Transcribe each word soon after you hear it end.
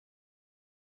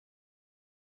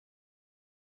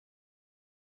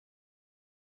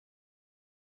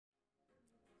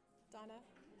Donna.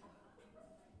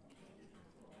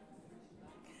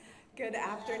 Good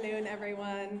afternoon,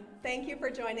 everyone. Thank you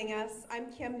for joining us.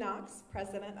 I'm Kim Knox,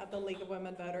 President of the League of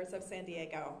Women Voters of San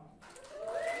Diego.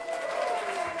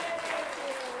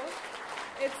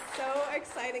 It's so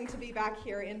exciting to be back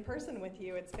here in person with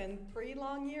you. It's been 3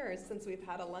 long years since we've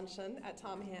had a luncheon at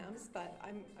Tom Ham's, but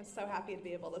I'm so happy to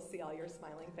be able to see all your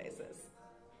smiling faces.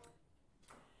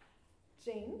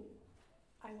 Jane,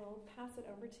 I will pass it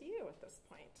over to you at this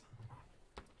point.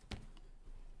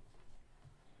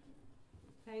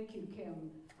 Thank you, Kim.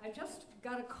 I just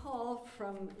got a call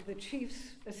from the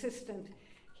chief's assistant.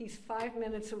 He's 5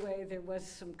 minutes away. There was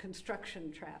some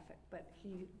construction traffic, but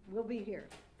he will be here.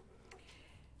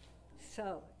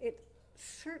 So it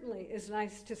certainly is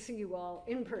nice to see you all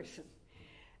in person.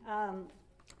 Gun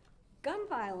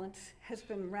violence has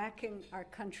been racking our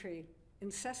country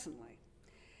incessantly.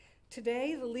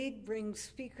 Today, the League brings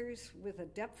speakers with a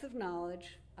depth of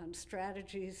knowledge on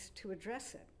strategies to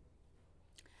address it.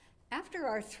 After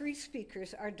our 3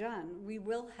 speakers are done, we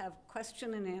will have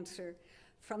question and answer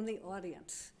from the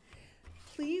audience.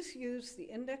 Please use the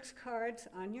index cards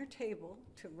on your table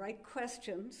to write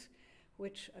questions,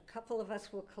 which a couple of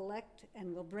us will collect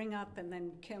and will bring up, and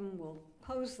then Kim will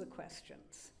pose the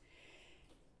questions.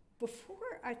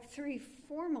 Before our 3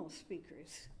 formal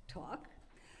speakers talk,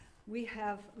 we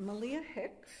have Malia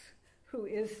Hicks, who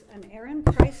is an Aaron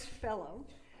Price Fellow,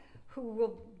 who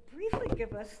will briefly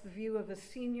give us the view of a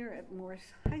senior at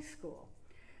Morse High School.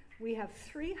 We have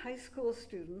 3 high school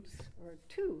students, or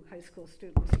 2 high school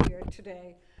students here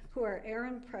today, who are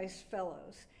Aaron Price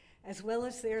Fellows, as well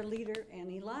as their leader,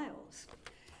 Annie Lyles.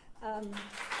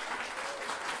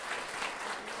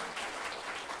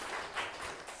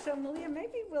 So Malia,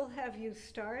 maybe we'll have you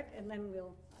start, and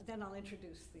then I'll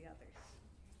introduce the others.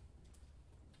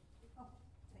 Oh,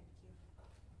 thank you.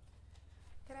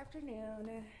 Good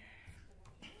afternoon.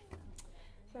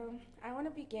 So I want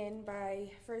to begin by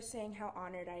first saying how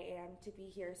honored I am to be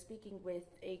here speaking with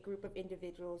a group of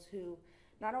individuals who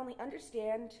not only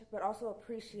understand but also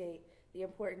appreciate the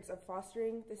importance of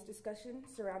fostering this discussion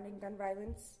surrounding gun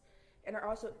violence and are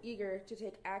also eager to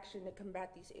take action to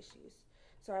combat these issues.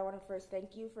 So I want to first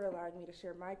thank you for allowing me to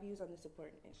share my views on this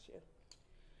important issue.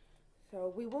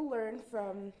 So we will learn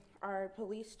from our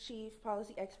police chief,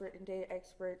 policy expert, and data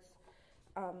experts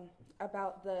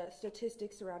about the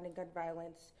statistics surrounding gun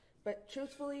violence, but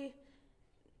truthfully,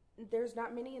 there's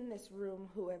not many in this room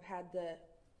who have had the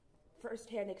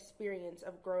firsthand experience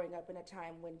of growing up in a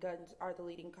time when guns are the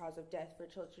leading cause of death for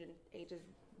children ages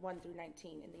 1 through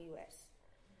 19 in the U.S.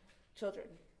 Children,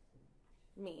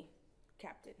 me,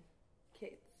 captain,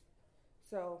 kids.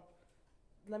 So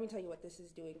let me tell you what this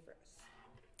is doing for us.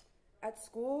 At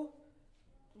school,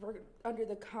 we're under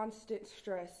the constant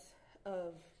stress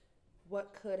of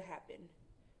what could happen,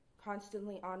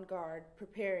 constantly on guard,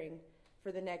 preparing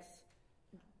for the next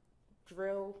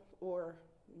drill or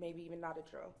maybe even not a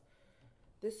drill.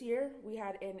 This year, we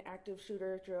had an active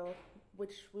shooter drill,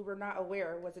 which we were not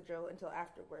aware was a drill until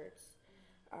afterwards.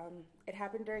 It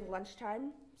happened during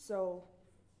lunchtime, so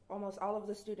almost all of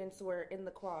the students were in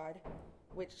the quad,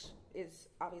 which is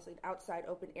obviously an outside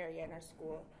open area in our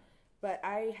school. But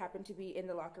I happened to be in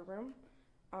the locker room,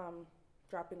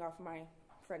 dropping off my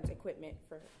friend's equipment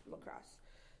for lacrosse.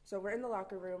 So we're in the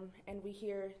locker room, and we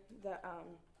hear the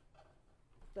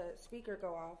speaker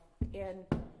go off, and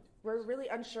we're really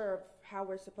unsure of how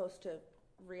we're supposed to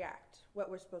react, what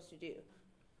we're supposed to do.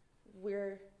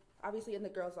 We're obviously in the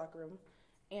girls' locker room,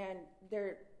 and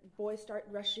their boys start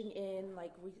rushing in,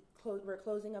 like we're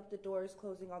closing up the doors,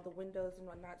 closing all the windows and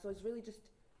whatnot. So it's really just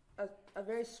a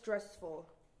very stressful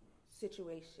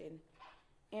situation.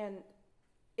 And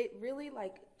it really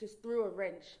just threw a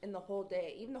wrench in the whole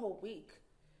day, even the whole week,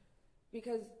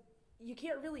 because you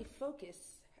can't really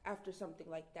focus after something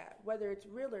like that, whether it's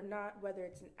real or not, whether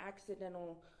it's an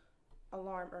accidental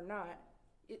alarm or not.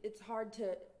 It's hard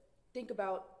to think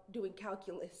about doing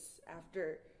calculus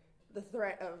after the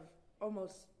threat of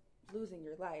almost losing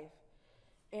your life.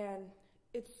 And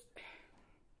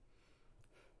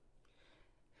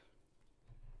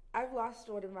I've lost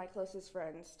one of my closest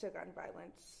friends to gun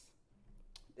violence.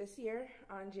 This year,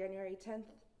 on January 10th,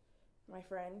 my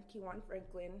friend, Kewan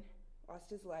Franklin, lost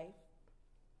his life.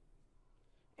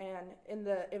 And in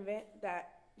the event that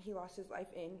he lost his life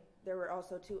in, there were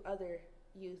also 2 other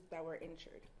youth that were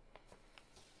injured.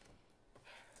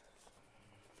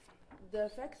 The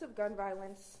effects of gun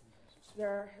violence,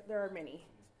 there are many.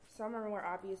 Some are more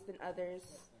obvious than others,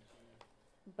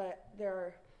 but there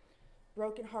are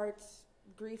broken hearts,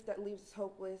 grief that leaves us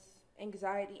hopeless,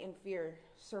 anxiety and fear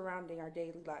surrounding our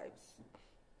daily lives.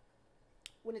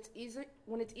 When it's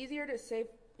easier to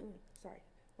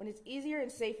when it's easier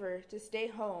and safer to stay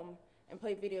home and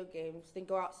play video games than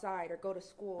go outside or go to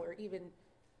school or even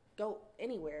go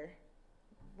anywhere,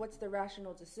 what's the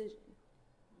rational decision?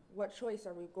 What choice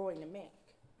are we going to make?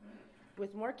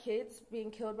 With more kids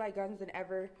being killed by guns than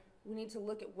ever, we need to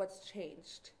look at what's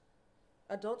changed.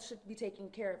 Adults should be taking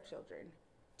care of children.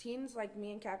 Teens like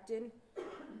me and Captain,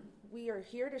 we are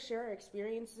here to share our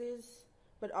experiences,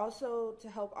 but also to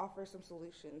help offer some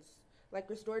solutions, like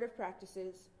restorative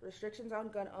practices, restrictions on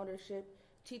gun ownership,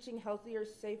 teaching healthier,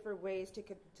 safer ways to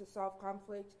solve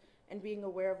conflict, and being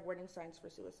aware of warning signs for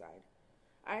suicide.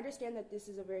 I understand that this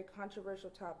is a very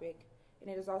controversial topic, and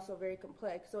it is also very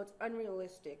complex, so it's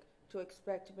unrealistic to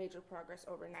expect major progress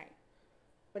overnight.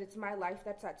 But it's my life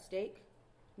that's at stake,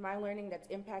 my learning that's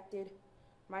impacted,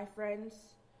 my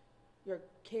friends, your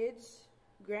kids,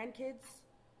 grandkids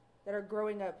that are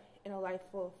growing up in a life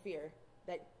full of fear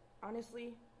that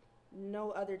honestly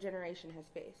no other generation has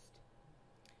faced.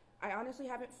 I honestly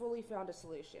haven't fully found a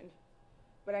solution,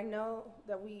 but I know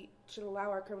that we should allow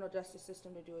our criminal justice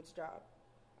system to do its job.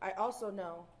 I also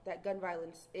know that gun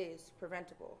violence is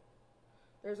preventable.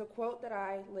 There's a quote that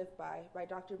I live by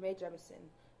Dr. Mae Jemison,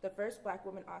 the first Black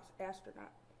woman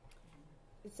astronaut.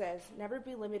 It says, "Never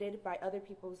be limited by other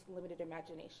people's limited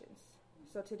imaginations."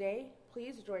 So today,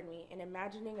 please join me in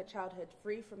imagining a childhood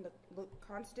free from the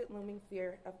constant looming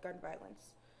fear of gun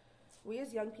violence. We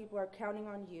as young people are counting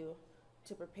on you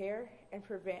to prepare and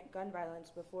prevent gun violence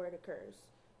before it occurs.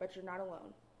 But you're not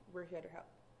alone. We're here to help.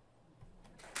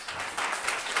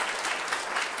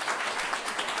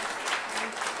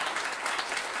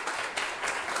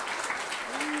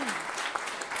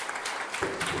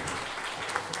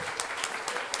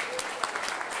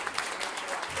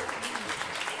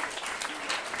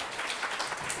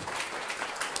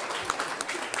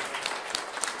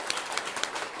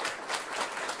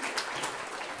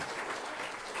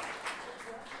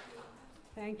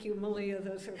 Thank you, Malia.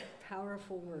 Those are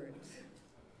powerful words.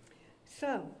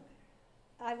 So,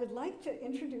 I would like to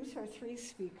introduce our three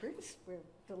speakers. We're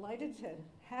delighted to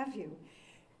have you.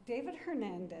 David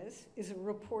Hernandez is a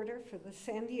reporter for the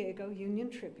San Diego Union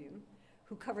Tribune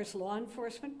who covers law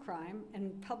enforcement, crime,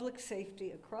 and public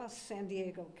safety across San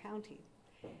Diego County.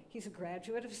 He's a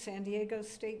graduate of San Diego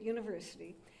State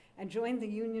University and joined the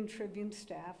Union Tribune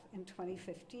staff in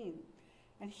 2015.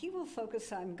 And he will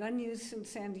focus on gun use in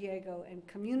San Diego and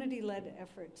community-led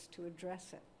efforts to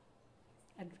address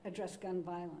gun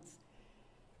violence.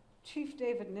 Chief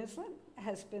David Nislett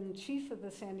has been chief of the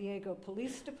San Diego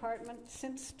Police Department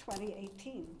since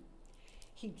 2018.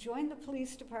 He joined the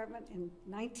police department in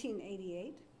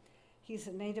 1988. He's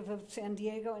a native of San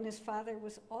Diego, and his father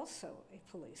was also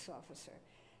a police officer.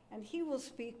 And he will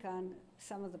speak on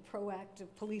some of the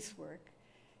proactive police work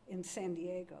in San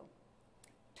Diego.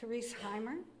 Therese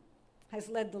Heimer has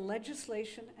led the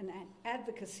legislation and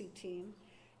advocacy team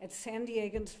at San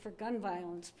Diegans for Gun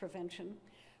Violence Prevention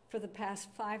for the past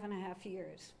 5.5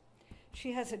 years.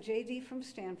 She has a JD from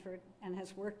Stanford and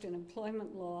has worked in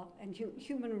employment law and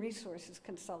human resources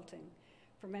consulting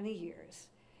for many years.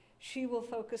 She will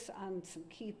focus on some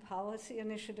key policy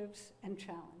initiatives and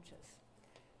challenges.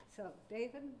 So,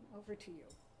 David, over to you.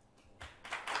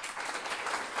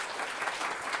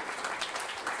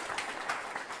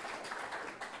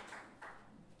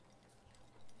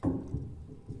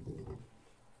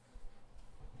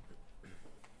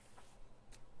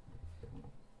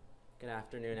 Good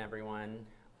afternoon, everyone.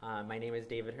 My name is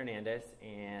David Hernandez,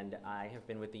 and I have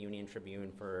been with the Union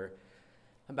Tribune for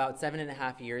about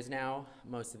 7.5 years now,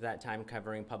 most of that time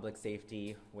covering public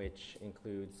safety, which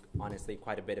includes, honestly,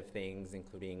 quite a bit of things,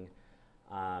 including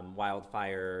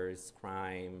wildfires,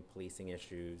 crime, policing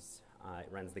issues. It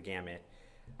runs the gamut.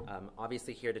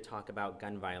 Obviously here to talk about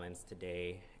gun violence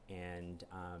today, and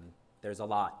there's a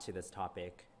lot to this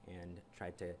topic, and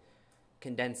tried to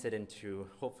condense it into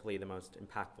hopefully the most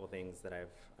impactful things that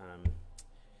I've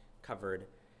covered.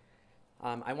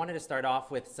 I wanted to start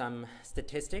off with some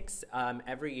statistics.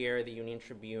 Every year the Union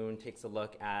Tribune takes a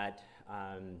look at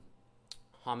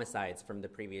homicides from the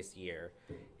previous year,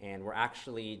 and we're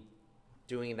actually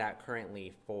doing that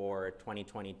currently for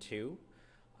 2022.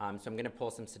 So I'm going to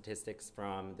pull some statistics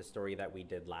from the story that we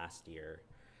did last year.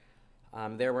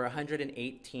 There were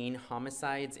 118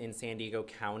 homicides in San Diego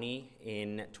County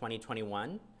in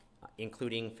 2021,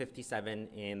 including 57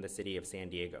 in the city of San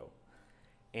Diego.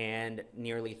 And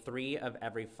nearly 3 of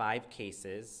every 5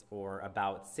 cases, or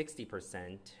about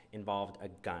 60%, involved a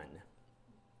gun.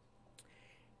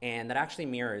 And that actually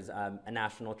mirrors a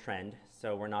national trend,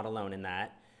 so we're not alone in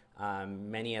that.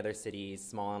 Many other cities,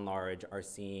 small and large, are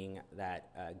seeing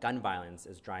that gun violence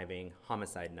is driving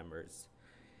homicide numbers.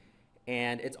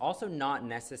 And it's also not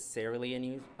necessarily a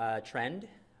new trend,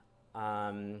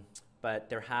 but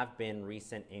there have been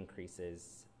recent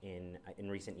increases in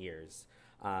recent years.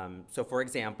 So for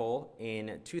example,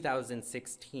 in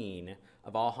 2016,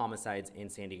 of all homicides in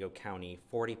San Diego County,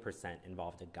 40%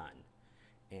 involved a gun.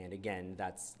 And again,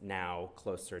 that's now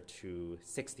closer to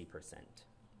 60%.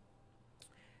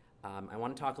 I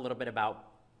want to talk a little bit about,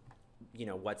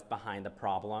 what's behind the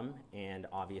problem, and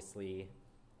obviously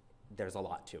there's a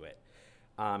lot to it.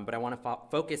 But I want to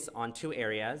focus on two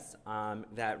areas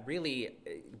that really,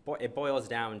 it boils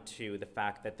down to the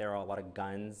fact that there are a lot of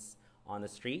guns on the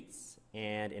streets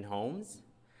and in homes.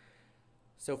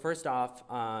 So first off,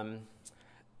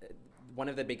 one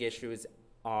of the big issues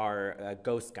are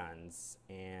ghost guns,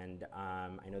 and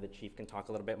I know the chief can talk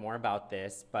a little bit more about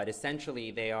this, but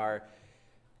essentially they are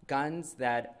guns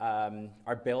that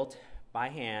are built by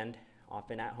hand,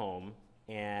 often at home,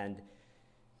 and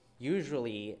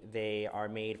usually they are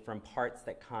made from parts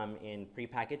that come in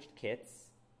prepackaged kits.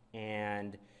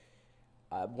 And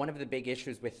one of the big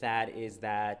issues with that is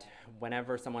that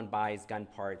whenever someone buys gun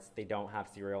parts, they don't have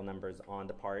serial numbers on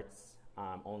the parts.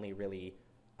 Only really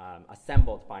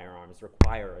assembled firearms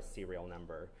require a serial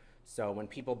number. So when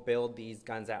people build these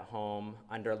guns at home,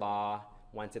 under law,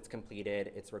 once it's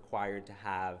completed, it's required to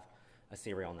have a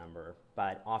serial number.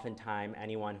 But oftentimes,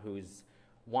 anyone who's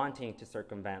wanting to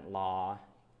circumvent law,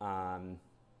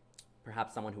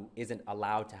 perhaps someone who isn't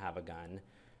allowed to have a gun,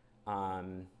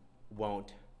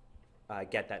 won't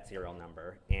get that serial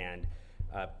number. And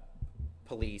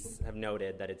police have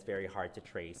noted that it's very hard to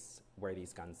trace where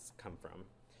these guns come from.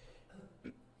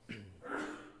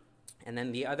 And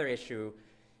then the other issue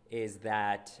is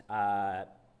that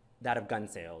of gun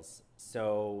sales.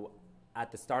 So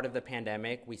at the start of the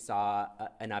pandemic, we saw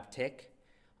an uptick,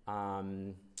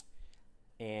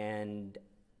 and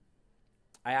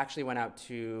I actually went out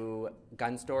to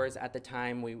gun stores at the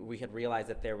time. We had realized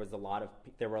that there were a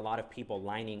lot of people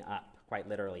lining up, quite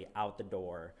literally, out the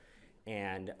door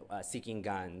and seeking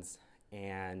guns.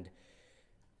 And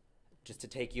just to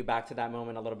take you back to that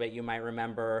moment a little bit, you might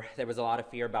remember there was a lot of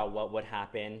fear about what would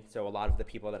happen. So a lot of the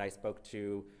people that I spoke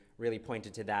to really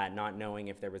pointed to that, not knowing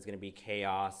if there was going to be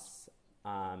chaos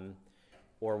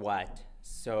or what.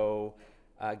 So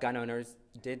gun owners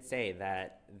did say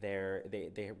that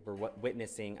they were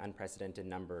witnessing unprecedented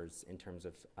numbers in terms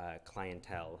of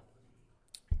clientele.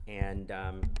 And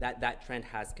that trend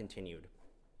has continued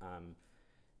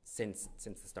since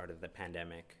the start of the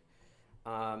pandemic.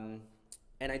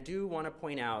 And I do want to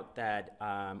point out that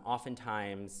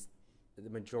oftentimes the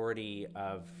majority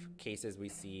of cases we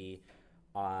see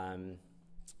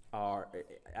are,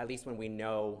 at least when we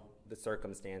know the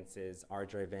circumstances, are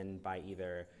driven by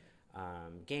either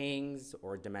gangs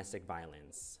or domestic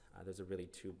violence. Those are really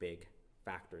two big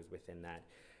factors within that.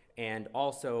 And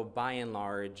also, by and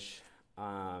large,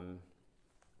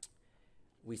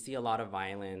 we see a lot of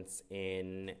violence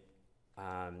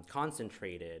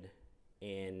concentrated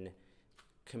in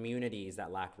communities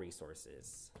that lack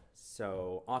resources.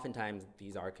 So oftentimes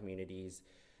these are communities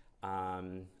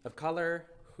of color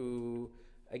who,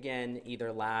 again,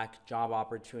 either lack job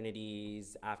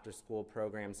opportunities, after-school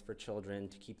programs for children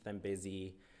to keep them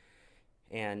busy.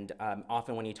 And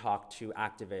often when you talk to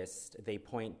activists, they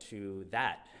point to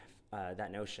that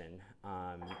notion,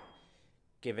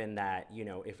 given that,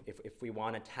 if we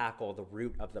want to tackle the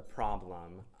root of the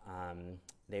problem,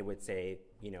 they would say,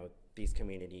 these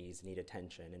communities need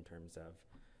attention in terms of,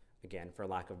 again, for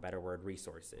lack of a better word,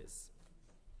 resources.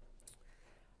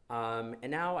 And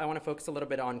now I want to focus a little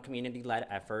bit on community-led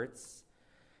efforts.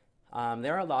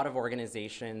 There are a lot of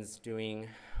organizations doing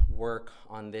work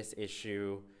on this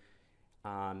issue.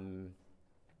 One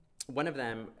of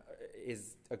them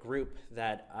is a group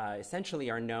that essentially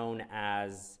are known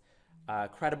as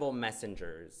credible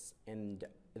messengers, and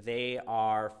they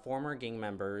are former gang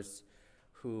members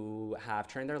who have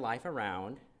turned their life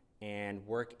around and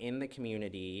work in the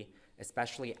community,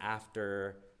 especially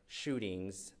after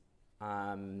shootings,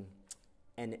 and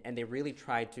they really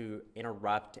try to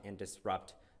interrupt and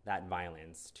disrupt that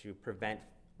violence to prevent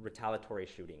retaliatory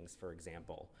shootings, for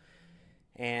example.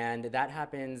 And that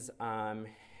happens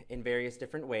in various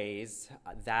different ways.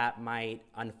 That might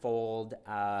unfold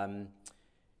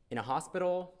in a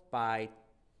hospital by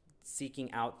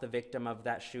seeking out the victim of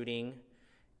that shooting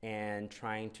and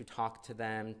trying to talk to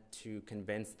them, to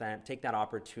convince them, take that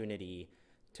opportunity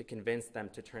to convince them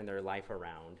to turn their life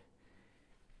around.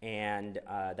 And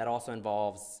that also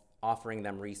involves offering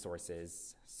them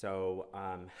resources. So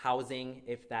housing,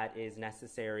 if that is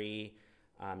necessary,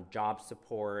 job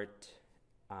support,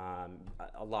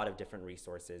 a lot of different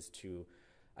resources to,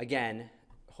 again,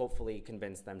 hopefully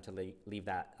convince them to leave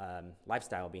that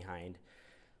lifestyle behind.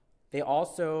 They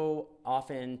also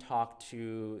often talk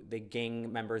to the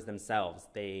gang members themselves.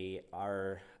 They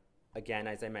are, again,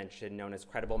 as I mentioned, known as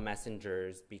credible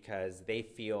messengers because they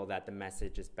feel that the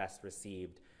message is best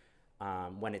received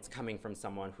when it's coming from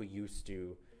someone who used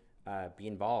to be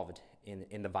involved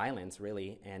in the violence,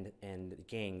 really, and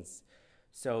gangs.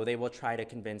 So they will try to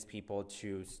convince people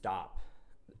to stop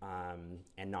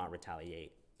and not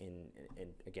retaliate and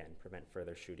again, prevent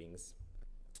further shootings.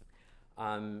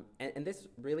 And this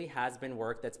really has been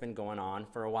work that's been going on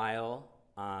for a while.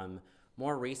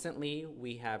 More recently,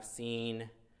 we have seen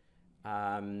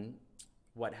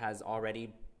what has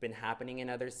already been happening in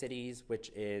other cities, which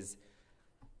is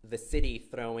the city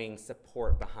throwing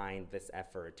support behind this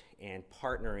effort and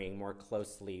partnering more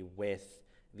closely with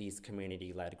these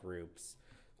community-led groups.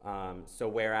 So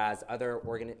whereas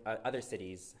other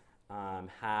cities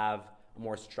have a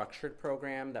more structured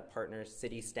program that partners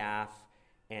city staff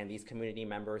and these community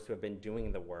members who have been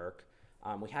doing the work,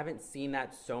 we haven't seen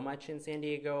that so much in San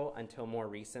Diego until more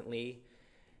recently.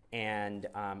 And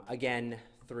again,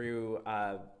 through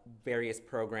various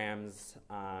programs,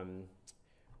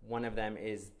 one of them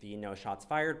is the No Shots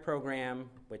Fired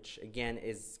program, which again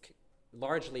is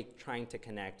largely trying to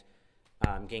connect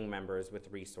gang members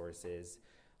with resources,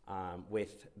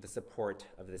 with the support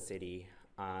of the city.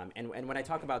 And when I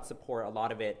talk about support, a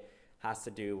lot of it has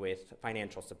to do with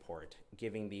financial support,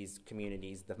 giving these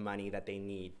communities the money that they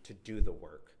need to do the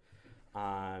work.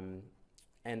 And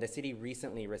the city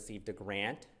recently received a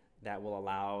grant that will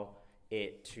allow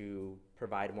it to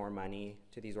provide more money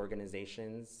to these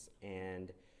organizations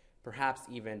and perhaps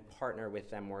even partner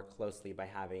with them more closely by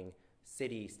having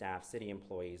city staff, city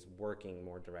employees working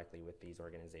more directly with these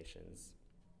organizations.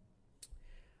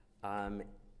 I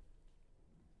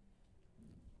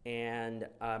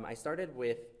started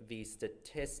with the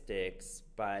statistics,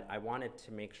 but I wanted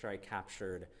to make sure I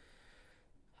captured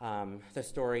the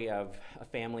story of a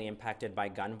family impacted by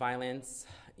gun violence.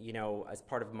 You know, as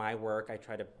part of my work, I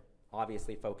try to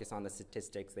obviously focus on the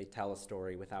statistics. They tell a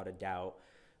story without a doubt,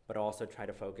 but also try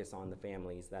to focus on the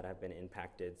families that have been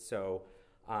impacted. So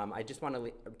I just want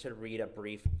to read a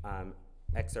brief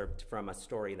excerpt from a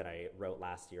story that I wrote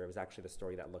last year. It was actually the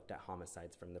story that looked at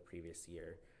homicides from the previous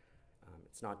year.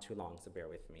 It's not too long, so bear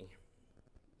with me.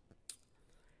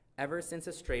 Ever since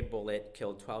a stray bullet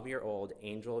killed 12-year-old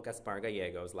Angel Gaspar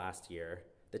Gallegos last year,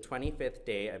 the 25th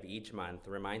day of each month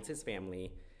reminds his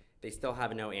family they still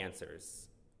have no answers.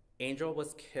 Angel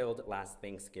was killed last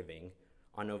Thanksgiving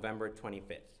on November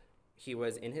 25th. He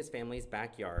was in his family's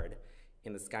backyard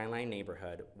in the Skyline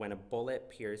neighborhood when a bullet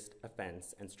pierced a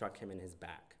fence and struck him in his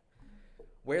back.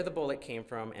 Where the bullet came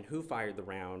from and who fired the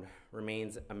round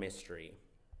remains a mystery.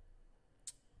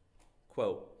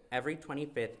 Quote, "Every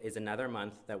 25th is another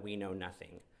month that we know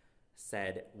nothing,"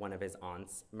 said one of his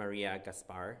aunts, Maria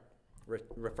Gaspar,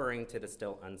 referring to the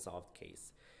still unsolved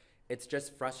case. "It's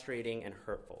just frustrating and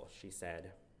hurtful," she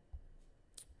said.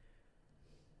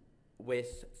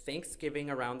 With Thanksgiving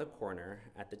around the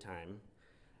corner at the time,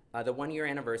 the one-year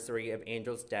anniversary of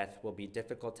Angel's death will be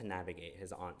difficult to navigate,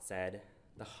 his aunt said.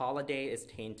 The holiday is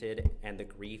tainted and the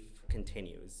grief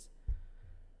continues.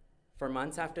 For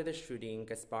months after the shooting,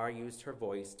 Gaspar used her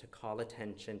voice to call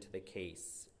attention to the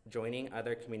case, joining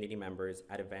other community members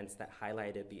at events that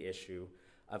highlighted the issue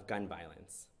of gun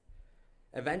violence.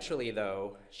 Eventually,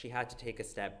 though, she had to take a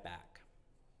step back.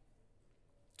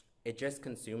 "It just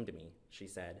consumed me," she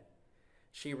said.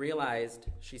 She realized,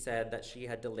 she said, that she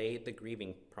had delayed the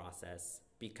grieving process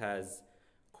because,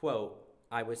 quote,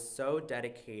 "I was so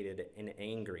dedicated and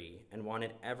angry and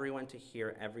wanted everyone to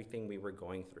hear everything we were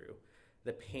going through,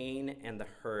 the pain and the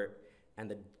hurt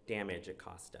and the damage it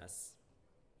cost us."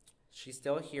 She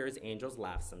still hears Angel's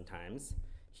laugh sometimes.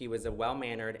 He was a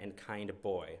well-mannered and kind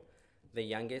boy, the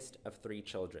youngest of 3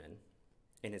 children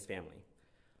in his family.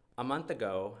 A month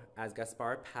ago, as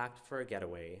Gaspar packed for a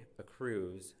getaway, a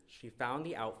cruise, she found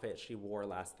the outfit she wore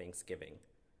last Thanksgiving,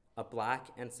 a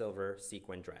black and silver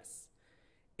sequin dress.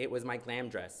 "It was my glam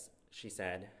dress," she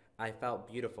said. "I felt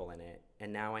beautiful in it,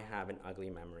 and now I have an ugly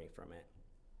memory from it."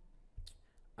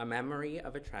 A memory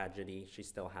of a tragedy she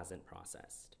still hasn't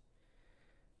processed.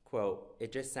 Quote,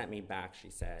 "It just sent me back," she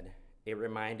said. "It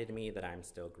reminded me that I'm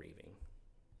still grieving."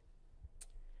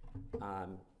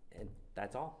 And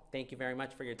that's all. Thank you very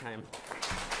much for your time.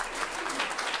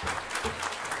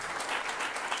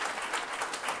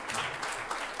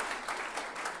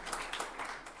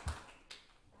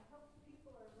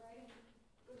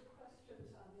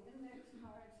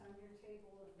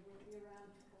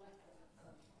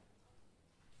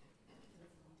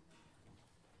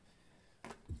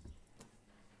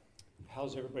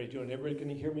 How's everybody doing? Everybody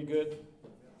can you hear me good?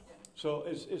 So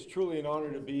it's truly an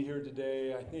honor to be here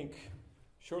today. I think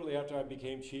shortly after I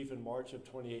became chief in March of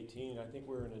 2018, I think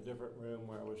we were in a different room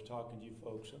where I was talking to you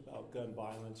folks about gun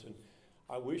violence, and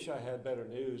I wish I had better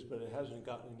news, but it hasn't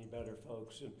gotten any better,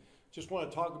 folks. And just want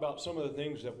to talk about some of the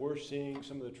things that we're seeing,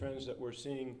 some of the trends that we're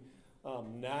seeing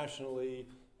nationally,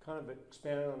 kind of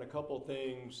expand on a couple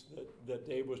things that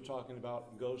Dave was talking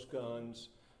about, ghost guns,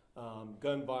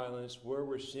 gun violence, where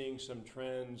we're seeing some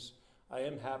trends. I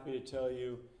am happy to tell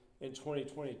you in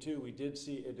 2022 we did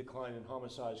see a decline in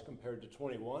homicides compared to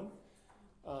 21,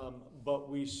 but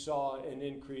we saw an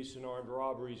increase in armed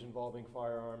robberies involving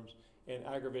firearms and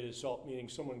aggravated assault, meaning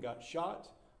someone got shot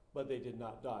but they did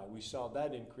not die. We saw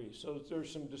that increase. So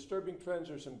there's some disturbing trends,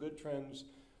 there's some good trends.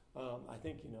 I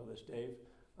think you know this, Dave.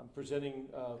 I'm presenting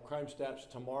crime stats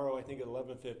tomorrow, I think at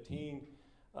 11:15,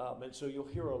 and so you'll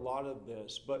hear a lot of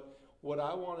this. But what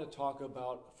I want to talk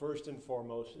about first and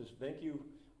foremost is thank you.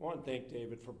 I want to thank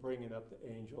David for bringing up the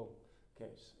Angel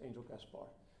case, Angel Gaspar.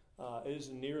 It is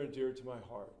near and dear to my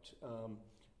heart.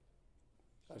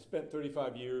 I spent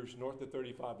 35 years, north of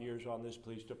 35 years on this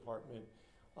police department.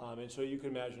 And so you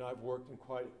can imagine I've worked in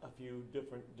quite a few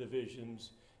different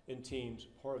divisions and teams.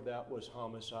 Part of that was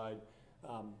homicide.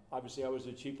 Obviously, I was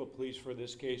the chief of police for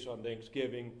this case on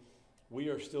Thanksgiving. We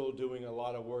are still doing a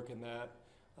lot of work in that.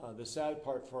 The sad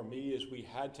part for me is we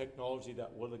had technology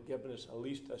that would have given us at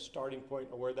least a starting point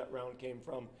of where that round came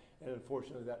from, and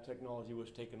unfortunately that technology was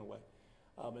taken away.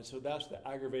 And so that's the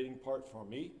aggravating part for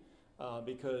me,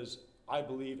 because I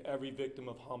believe every victim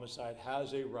of homicide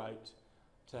has a right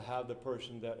to have the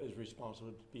person that is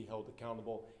responsible to be held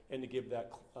accountable and to give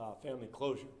that family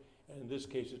closure. And in this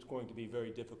case, it's going to be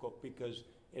very difficult because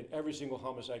in every single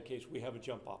homicide case, we have a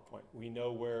jump-off point. We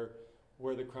know where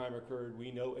the crime occurred.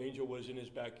 We know Angel was in his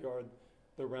backyard.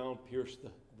 The round pierced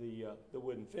the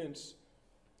wooden fence,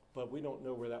 but we don't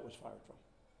know where that was fired from.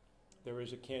 There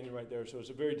is a canyon right there, so it's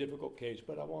a very difficult case,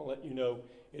 but I want to let you know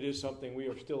it is something we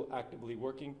are still actively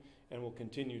working and will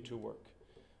continue to work.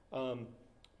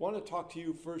 Want to talk to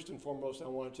you first and foremost. I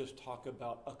want to just talk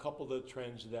about a couple of the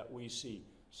trends that we see,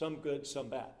 some good, some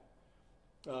bad.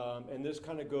 And this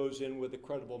kind of goes in with the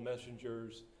credible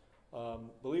messengers.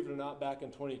 Believe it or not, back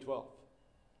in 2012,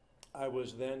 I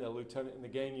was then a lieutenant in the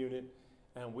gang unit,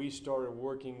 and we started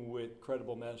working with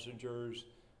credible messengers.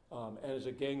 And as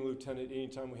a gang lieutenant,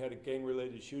 anytime we had a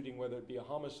gang-related shooting, whether it be a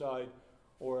homicide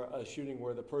or a shooting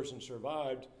where the person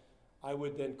survived, I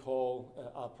would then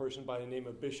call a person by the name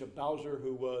of Bishop Bowser,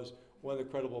 who was one of the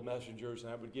credible messengers,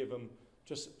 and I would give him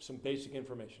just some basic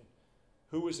information.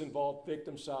 Who was involved,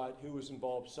 victim side, who was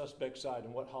involved, suspect side,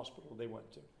 and what hospital they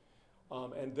went to.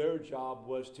 And their job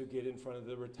was to get in front of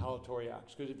the retaliatory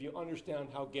acts. Because if you understand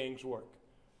how gangs work,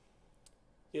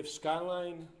 if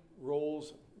Skyline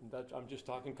rolls, I'm just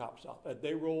talking cop stop,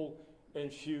 they roll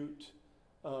and shoot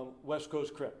West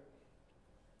Coast Crip,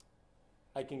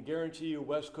 I can guarantee you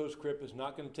West Coast Crip is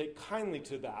not going to take kindly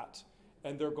to that,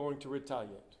 and they're going to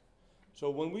retaliate. So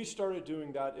when we started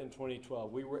doing that in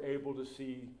 2012, we were able to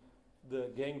see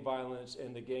the gang violence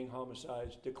and the gang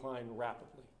homicides decline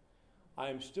rapidly. I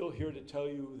am still here to tell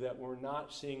you that we're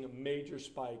not seeing a major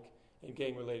spike in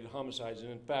gang-related homicides.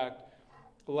 And in fact,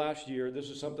 last year, this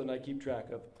is something I keep track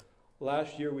of,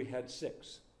 last year we had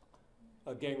 6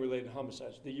 gang-related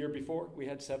homicides. The year before, we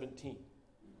had 17.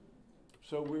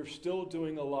 So we're still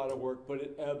doing a lot of work, but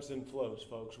it ebbs and flows,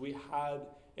 folks. We had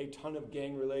a ton of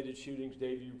gang-related shootings.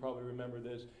 Dave, you probably remember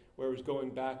this, where it was going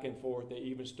back and forth. They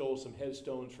even stole some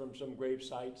headstones from some grave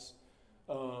sites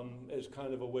as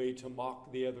kind of a way to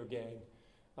mock the other gang.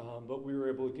 But we were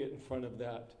able to get in front of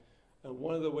that. And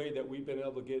one of the ways that we've been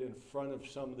able to get in front of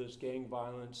some of this gang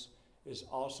violence is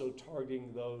also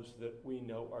targeting those that we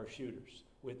know are shooters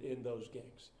within those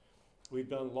gangs. We've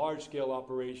done large-scale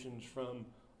operations from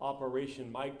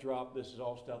Operation Mic Drop. This is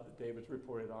all stuff that David's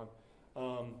reported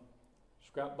on.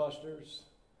 Scrap Busters,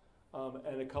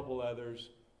 and a couple others.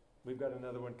 We've got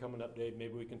another one coming up, Dave.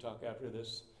 Maybe we can talk after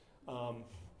this.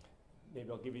 Maybe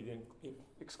I'll give you the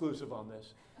exclusive on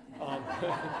this.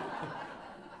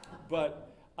 But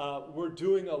we're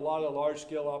doing a lot of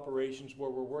large-scale operations where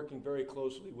we're working very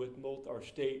closely with both our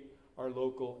state, our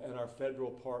local, and our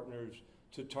federal partners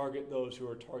to target those who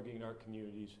are targeting our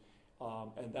communities.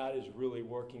 And that is really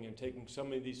working and taking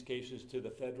some of these cases to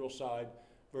the federal side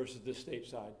versus the state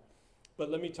side. But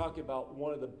let me talk about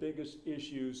one of the biggest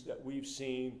issues that we've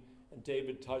seen, and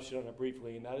David touched on it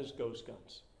briefly, and that is ghost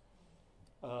guns.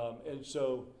 And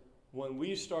so when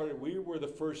we started, we were the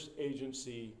first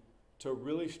agency to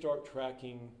really start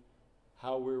tracking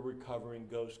how we're recovering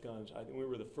ghost guns. I think we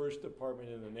were the first department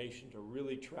in the nation to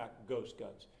really track ghost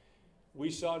guns. We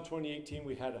saw in 2018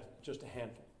 we had just a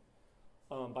handful.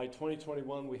 By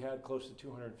 2021, we had close to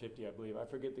 250, I believe. I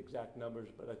forget the exact numbers,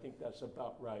 but I think that's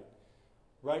about right.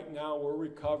 Right now, we're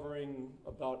recovering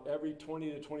about every 20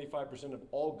 to 25% of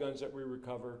all guns that we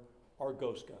recover are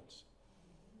ghost guns.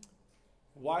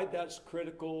 Why that's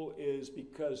critical is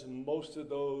because most of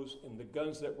those and the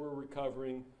guns that we're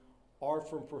recovering are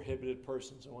from prohibited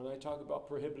persons. And when I talk about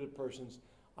prohibited persons,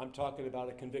 I'm talking about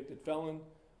a convicted felon,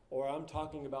 or I'm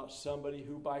talking about somebody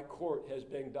who by court has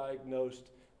been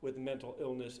diagnosed with mental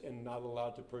illness and not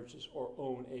allowed to purchase or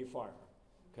own a firearm,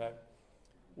 okay?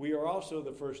 We are also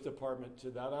the first department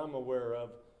to that I'm aware of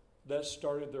that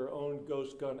started their own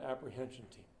ghost gun apprehension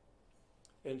team.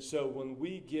 And so when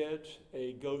we get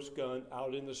a ghost gun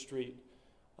out in the street,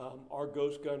 our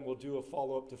ghost gun will do a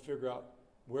follow-up to figure out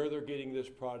where they're getting this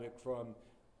product from.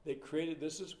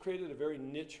 This has created a very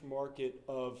niche market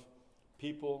of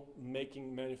people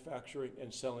making, manufacturing,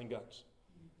 and selling guns.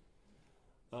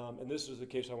 And this is the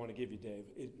case I want to give you, Dave.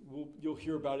 You'll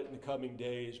hear about it in the coming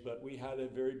days, but we had a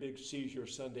very big seizure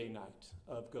Sunday night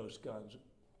of ghost guns.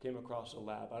 Came across a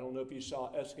lab. I don't know if you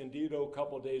saw Escondido a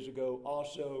couple of days ago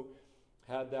also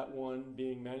had that one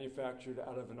being manufactured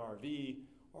out of an RV.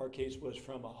 Our case was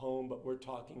from a home, but we're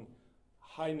talking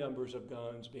high numbers of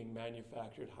guns being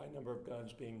manufactured, high number of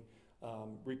guns being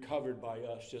recovered by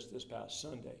us just this past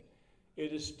Sunday.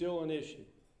 It is still an issue.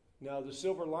 Now, the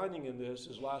silver lining in this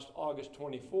is last August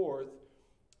 24th,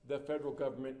 the federal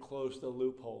government closed the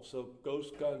loophole. So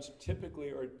ghost guns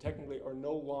typically or technically are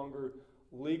no longer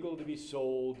legal to be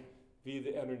sold via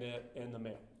the internet and the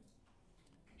mail.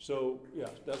 So, yeah,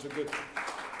 that's a good thing.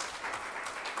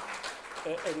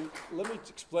 And let me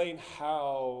explain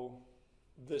how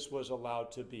this was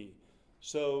allowed to be.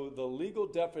 So the legal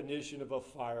definition of a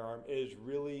firearm is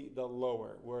really the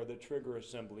lower, where the trigger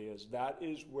assembly is. That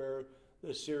is where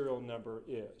the serial number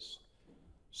is.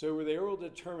 So they were able to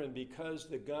determine because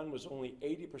the gun was only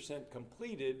 80%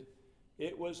 completed,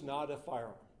 it was not a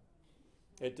firearm.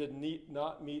 It did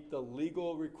not meet the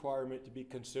legal requirement to be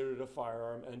considered a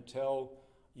firearm until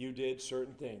you did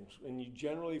certain things. And you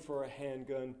generally, for a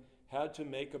handgun, had to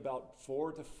make about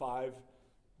 4 to 5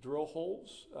 drill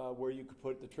holes where you could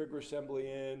put the trigger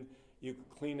assembly in, you could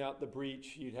clean out the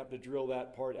breech, you'd have to drill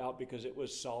that part out because it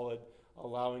was solid,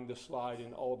 allowing the slide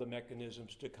and all the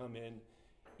mechanisms to come in.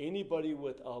 Anybody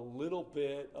with a little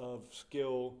bit of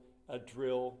skill, a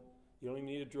drill, you don't even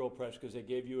need a drill press because they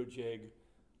gave you a jig,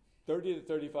 30 to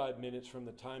 35 minutes from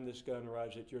the time this gun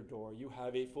arrives at your door, you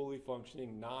have a fully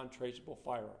functioning, non-traceable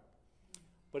firearm.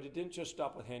 But it didn't just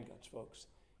stop with handguns, folks.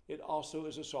 It also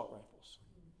is assault rifles.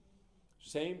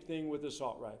 Same thing with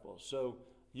assault rifles. So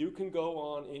you can go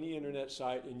on any internet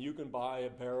site and you can buy a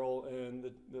barrel and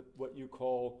what you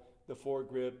call the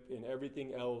foregrip and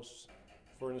everything else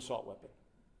for an assault weapon.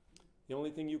 The only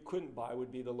thing you couldn't buy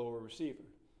would be the lower receiver.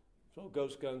 So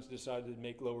Ghost Guns decided to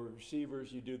make lower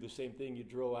receivers. You do the same thing. You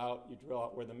drill out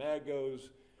where the mag goes.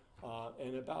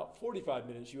 In about 45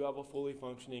 minutes, you have a fully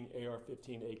functioning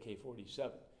AR-15,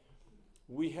 AK-47.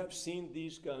 We have seen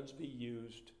these guns be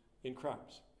used in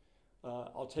crimes.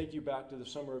 I'll take you back to the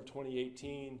summer of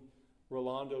 2018,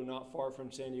 Rolando, not far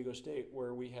from San Diego State,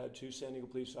 where we had 2 San Diego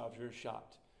police officers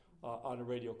shot on a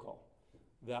radio call.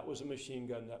 That was a machine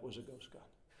gun. That was a ghost gun.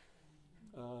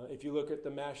 If you look at the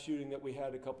mass shooting that we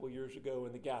had a couple of years ago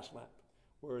in the gas lamp,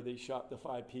 where they shot the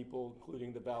 5 people,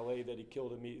 including the valet that he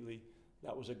killed immediately,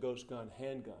 that was a ghost gun,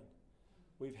 handgun.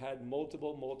 We've had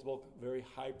multiple very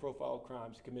high-profile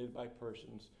crimes committed by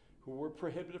persons who were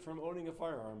prohibited from owning a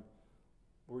firearm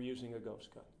were using a ghost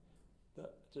gun.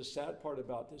 The sad part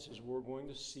about this is we're going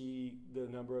to see the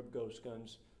number of ghost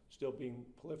guns still being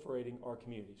proliferating our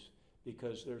communities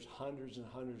because there's hundreds and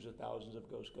hundreds of thousands of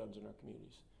ghost guns in our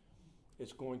communities.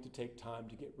 It's going to take time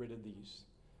to get rid of these,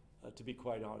 to be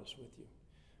quite honest with you.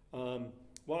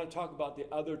 Want to talk about the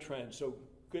other trends. So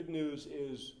good news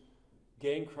is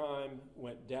gang crime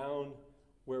went down.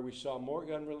 Where we saw more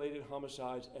gun-related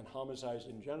homicides and homicides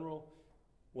in general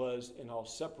was, and I'll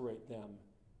separate them,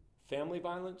 family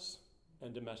violence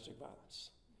and domestic violence.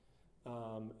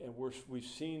 And we've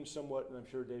seen somewhat, and I'm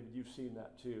sure, David, you've seen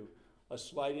that too, a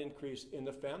slight increase in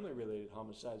the family-related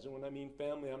homicides. And when I mean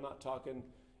family, I'm not talking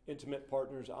intimate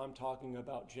partners. I'm talking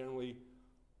about generally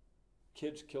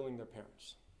kids killing their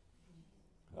parents.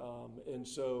 And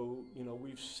so,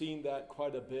 we've seen that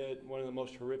quite a bit. One of the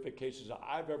most horrific cases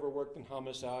I've ever worked in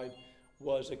homicide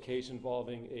was a case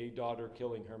involving a daughter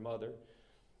killing her mother.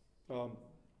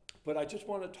 But I just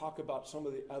want to talk about some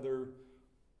of the other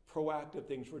proactive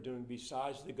things we're doing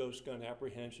besides the ghost gun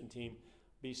apprehension team,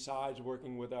 besides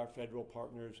working with our federal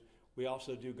partners. We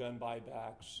also do gun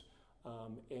buybacks.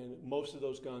 And most of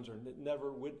those guns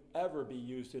never would ever be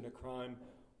used in a crime,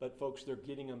 but folks, they're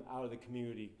getting them out of the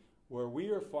community. Where we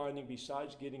are finding,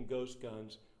 besides getting ghost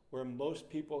guns, where most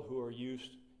people who are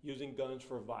using guns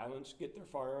for violence get their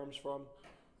firearms from,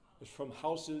 is from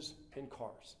houses and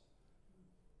cars.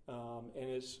 And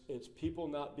it's people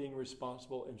not being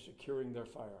responsible in securing their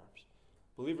firearms.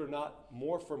 Believe it or not,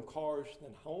 more from cars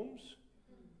than homes,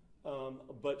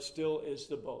 but still it's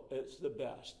the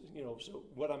best. So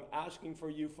what I'm asking for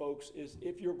you folks is,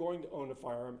 if you're going to own a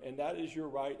firearm, and that is your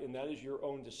right and that is your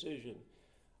own decision,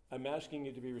 I'm asking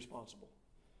you to be responsible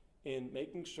in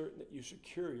making certain that you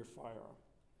secure your firearm.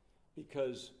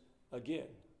 Because, again,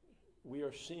 we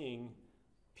are seeing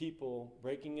people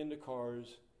breaking into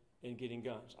cars and getting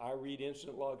guns. I read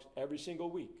incident logs every single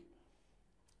week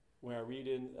where I read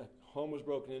in a home was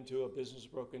broken into, a business was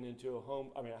broken into, a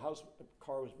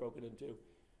car was broken into,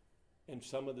 and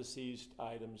some of the seized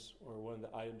items, or one of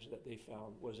the items that they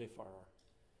found, was a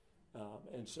firearm.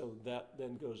 And so that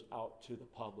then goes out to the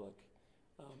public.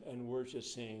 And we're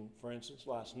just seeing, for instance,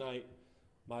 last night,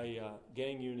 my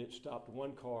gang unit stopped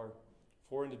one car,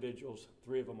 4 individuals,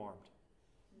 3 of them armed.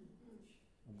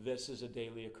 This is a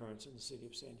daily occurrence in the city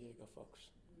of San Diego, folks.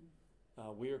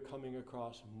 We are coming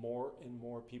across more and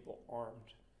more people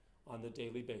armed on the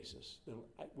daily basis than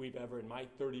we've ever in my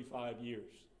 35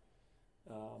 years.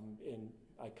 And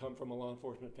I come from a law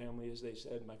enforcement family, as they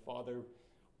said. My father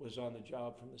was on the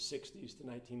job from the 60s to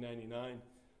 1999.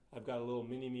 I've got a little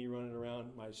mini-me running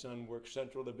around. My son works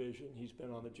Central Division. He's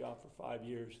been on the job for 5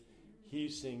 years.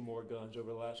 He's seeing more guns over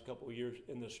the last couple of years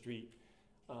in the street.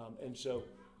 And so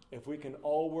if we can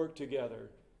all work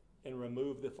together and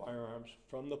remove the firearms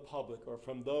from the public or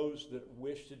from those that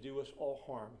wish to do us all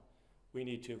harm, we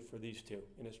need to for these two.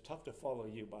 And it's tough to follow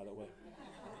you, by the way.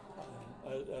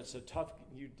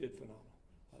 You did phenomenal,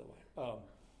 by the way.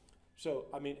 So,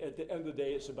 at the end of the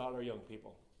day, it's about our young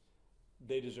people.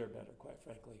 They deserve better, quite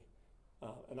frankly.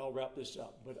 And I'll wrap this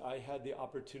up. But I had the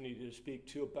opportunity to speak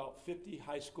to about 50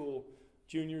 high school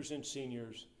juniors and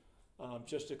seniors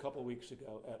just a couple weeks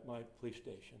ago at my police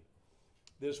station.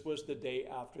 This was the day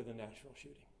after the Nashville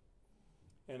shooting.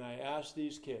 And I asked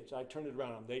these kids, I turned it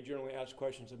around. They generally asked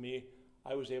questions of me.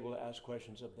 I was able to ask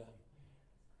questions of them.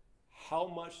 How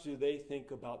much do they think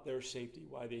about their safety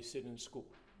while they sit in school?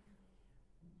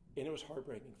 And it was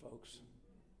heartbreaking, folks.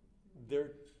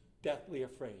 They're deathly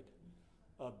afraid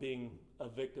of being a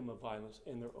victim of violence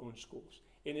in their own schools.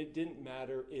 And it didn't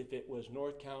matter if it was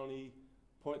North County,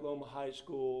 Point Loma High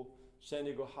School, San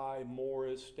Diego High,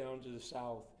 Morris, down to the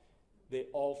south. They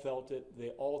all felt it. They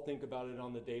all think about it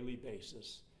on the daily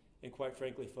basis. And quite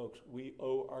frankly, folks, we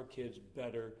owe our kids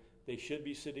better. They should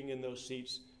be sitting in those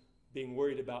seats being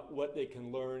worried about what they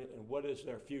can learn and what is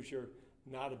their future,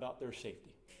 not about their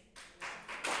safety.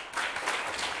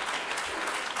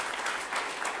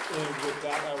 And with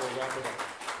that, I will wrap it up.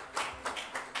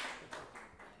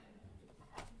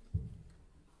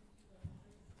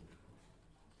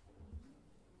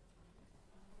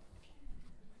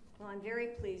 Well, I'm very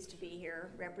pleased to be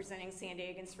here representing San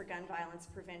Diegans for Gun Violence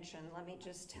Prevention. Let me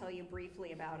just tell you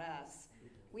briefly about us.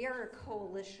 We are a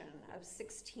coalition of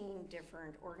 16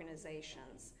 different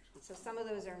organizations. So some of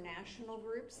those are national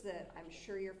groups that I'm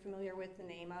sure you're familiar with the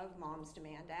name of: Moms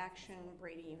Demand Action,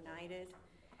 Brady United.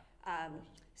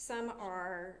 Some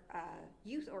are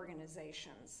youth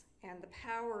organizations, and the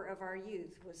power of our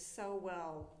youth was so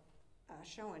well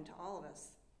shown to all of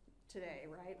us today,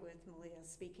 right, with Malia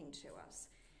speaking to us.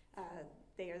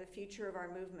 They are the future of our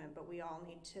movement, but we all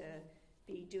need to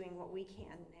be doing what we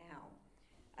can now.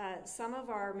 Some of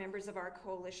our members of our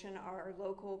coalition are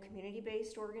local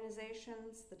community-based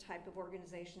organizations, the type of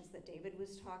organizations that David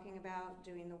was talking about,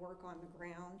 doing the work on the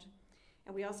ground.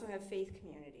 And we also have faith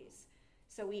communities.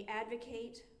 So we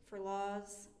advocate for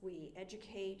laws, we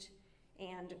educate,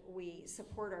 and we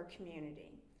support our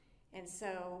community. And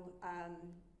so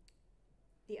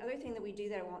the other thing that we do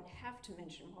that I won't have to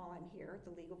mention while I'm here, the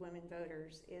League of Women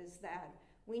Voters, is that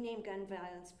we name gun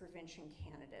violence prevention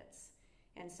candidates.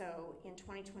 And so in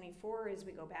 2024, as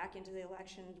we go back into the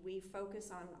election, we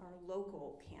focus on our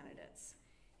local candidates.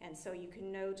 And so you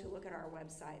can know to look at our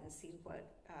website and see what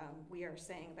we are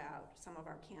saying about some of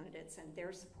our candidates and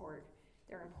their support,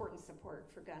 their important support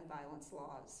for gun violence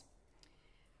laws.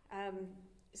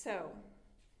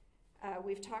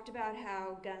 We've talked about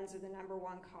how guns are the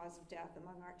 #1 cause of death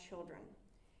among our children.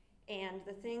 And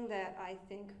the thing that I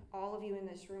think all of you in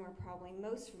this room are probably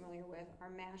most familiar with are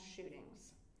mass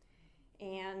shootings.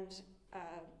 And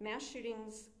mass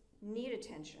shootings need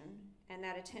attention, and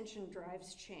that attention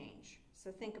drives change.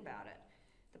 So think about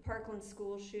it. The Parkland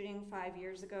school shooting 5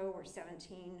 years ago, where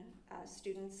 17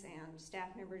 students and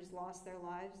staff members lost their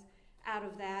lives. Out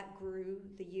of that grew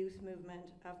the youth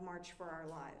movement of March for Our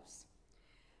Lives.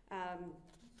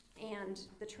 And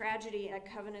the tragedy at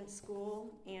Covenant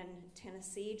School in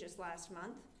Tennessee just last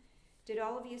month. Did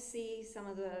all of you see some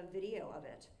of the video of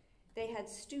it? They had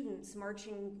students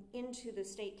marching into the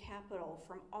state capitol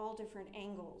from all different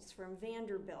angles, from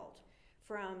Vanderbilt,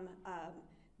 from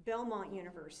Belmont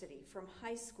University, from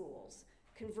high schools,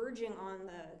 converging on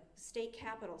the state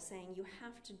capitol saying, you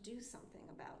have to do something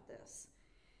about this.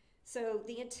 So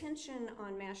the attention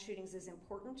on mass shootings is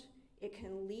important. It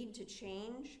can lead to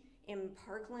change. In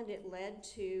Parkland, it led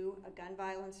to a gun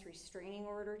violence restraining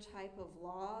order type of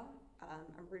law,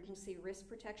 emergency risk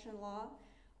protection law.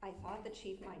 I thought the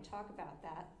chief might talk about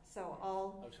that, so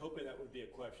I was hoping that would be a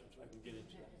question so I can get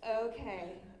into that.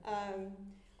 Okay.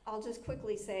 I'll just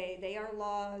quickly say they are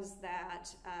laws that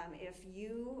if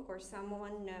you or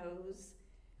someone knows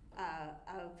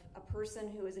of a person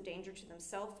who is a danger to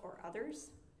themselves or others,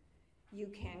 you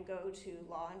can go to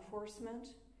law enforcement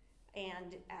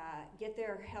and get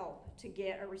their help to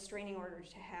get a restraining order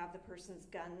to have the person's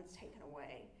guns taken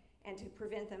away and to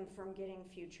prevent them from getting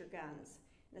future guns.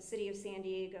 The city of San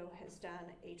Diego has done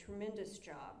a tremendous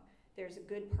job. There's a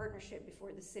good partnership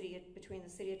between the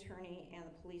city attorney and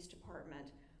the police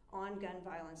department on gun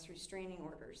violence restraining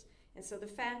orders. And so the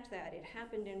fact that it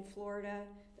happened in Florida,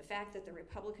 the fact that the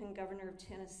Republican governor of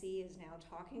Tennessee is now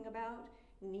talking about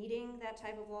needing that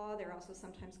type of law, they're also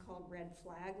sometimes called red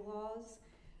flag laws.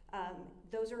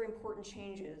 Those are important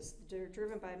changes. They're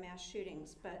driven by mass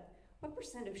shootings, but what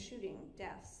percent of shooting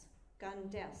deaths, gun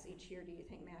deaths each year do you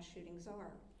think mass shootings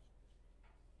are?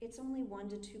 It's only 1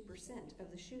 to 2%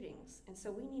 of the shootings, and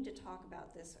so we need to talk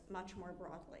about this much more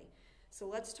broadly. So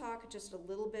let's talk just a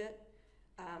little bit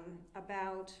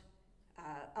about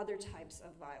other types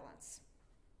of violence.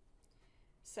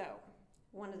 So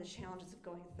one of the challenges of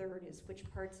going third is which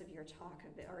parts of your talk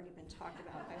have already been talked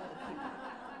about by other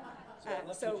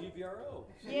people. So GVRO.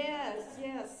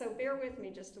 Yes, so bear with me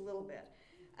just a little bit.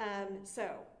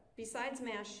 So besides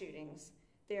mass shootings,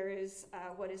 there is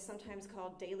what is sometimes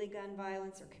called daily gun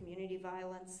violence or community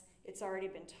violence. It's already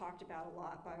been talked about a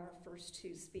lot by our first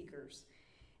two speakers.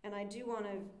 And I do want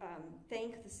to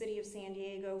thank the city of San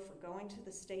Diego for going to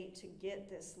the state to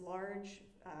get this large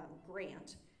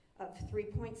grant of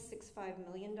 $3.65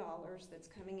 million that's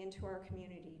coming into our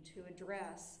community to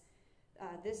address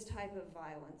this type of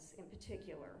violence in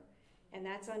particular. And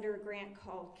that's under a grant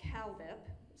called CALVIP,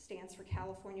 stands for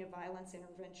California Violence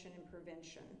Intervention and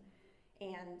Prevention.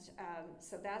 And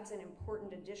so that's an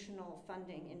important additional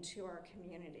funding into our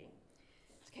community.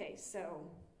 Okay, so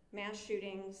mass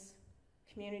shootings,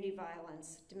 community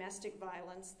violence, domestic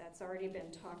violence, that's already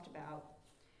been talked about.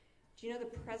 Do you know the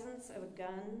presence of a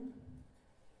gun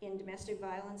in domestic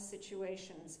violence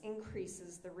situations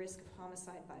increases the risk of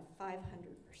homicide by 500%?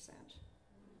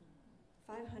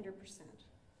 500%.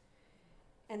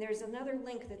 And there's another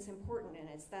link that's important, and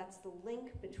that's the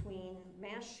link between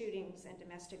mass shootings and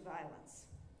domestic violence.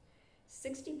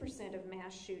 60% of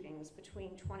mass shootings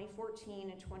between 2014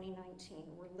 and 2019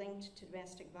 were linked to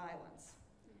domestic violence.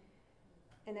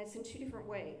 And that's in two different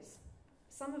ways.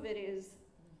 Some of it is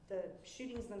the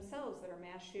shootings themselves that are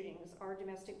mass shootings are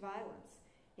domestic violence.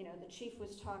 You know, the chief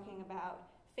was talking about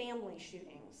family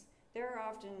shootings. There are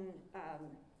often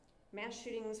mass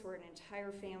shootings where an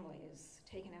entire family is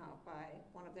taken out by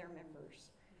one of their members.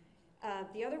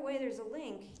 The other way there's a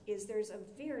link is there's a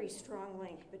very strong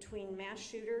link between mass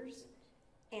shooters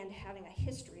and having a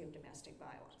history of domestic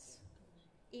violence,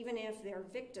 even if their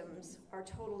victims are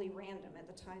totally random at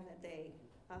the time that they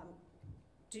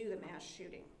do the mass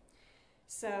shooting.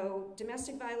 So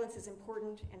domestic violence is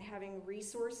important, and having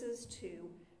resources to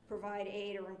provide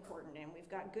aid are important, and we've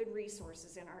got good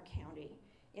resources in our county.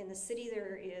 In the city,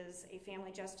 there is a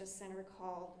family justice center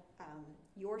called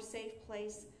Your Safe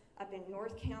Place. Up in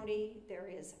North County, there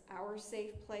is Our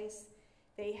Safe Place.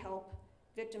 They help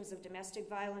victims of domestic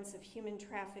violence, of human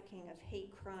trafficking, of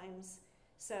hate crimes.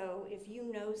 So if you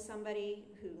know somebody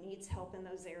who needs help in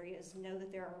those areas, know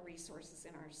that there are resources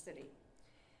in our city.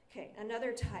 Okay,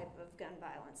 another type of gun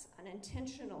violence,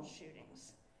 unintentional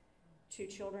shootings. Two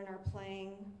children are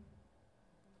playing,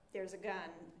 there's a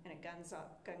gun, and a gun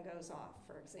goes off,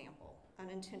 for example,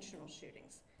 unintentional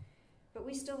shootings. But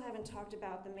we still haven't talked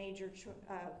about the major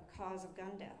cause of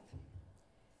gun death.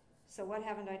 So what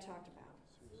haven't I talked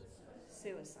about?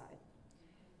 Suicide.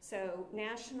 So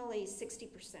nationally, 60%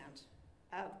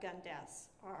 of gun deaths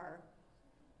are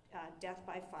death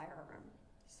by firearm,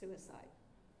 suicide.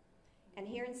 And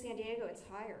here in San Diego, it's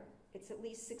higher. It's at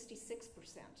least 66%.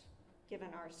 given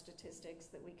our statistics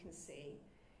that we can see.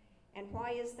 And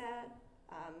why is that?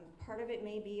 Part of it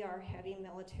may be our heavy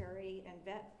military and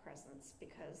vet presence,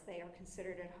 because they are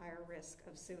considered at higher risk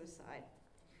of suicide.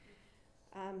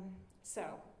 So,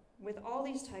 with all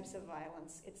these types of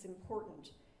violence, it's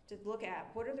important to look at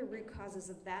what are the root causes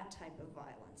of that type of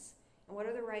violence, and what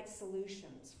are the right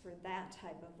solutions for that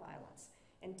type of violence.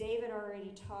 And David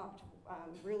already talked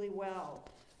really well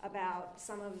about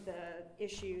some of the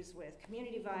issues with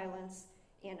community violence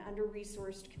in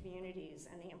under-resourced communities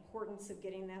and the importance of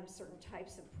getting them certain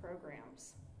types of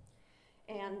programs.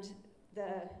 And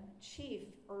the chief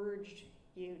urged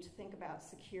you to think about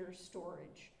secure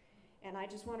storage. And I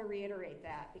just want to reiterate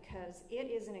that, because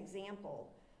it is an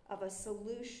example of a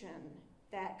solution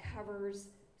that covers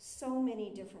so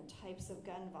many different types of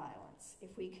gun violence.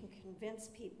 If we can convince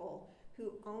people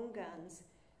who own guns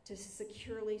to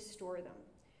securely store them.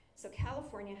 So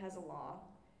California has a law,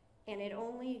 and it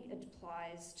only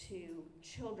applies to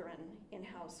children in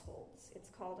households. It's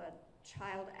called a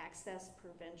Child Access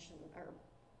Prevention, or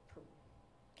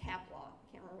CAP law.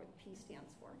 I can't remember what the P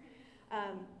stands for.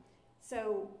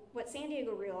 So what San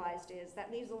Diego realized is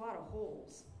that leaves a lot of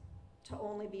holes to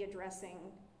only be addressing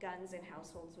guns in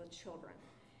households with children.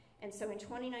 And so in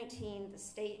 2019, the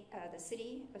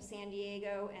city of San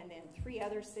Diego and then 3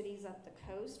 other cities up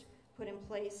the coast put in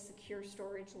place secure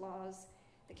storage laws.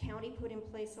 The county put in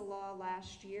place a law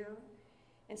last year.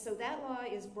 And so that law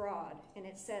is broad, and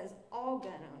it says all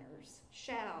gun owners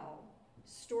shall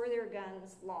store their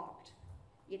guns locked.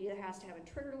 It either has to have a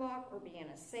trigger lock or be in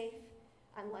a safe,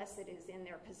 unless it is in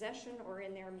their possession or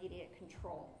in their immediate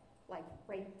control, like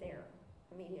right there,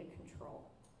 immediate control.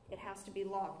 It has to be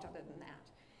locked other than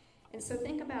that. And so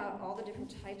think about all the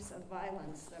different types of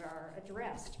violence that are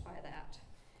addressed by that.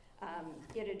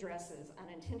 It addresses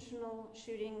unintentional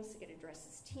shootings, it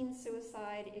addresses teen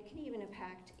suicide, it can even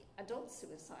impact adult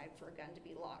suicide for a gun to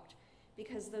be locked,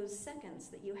 because those seconds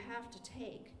that you have to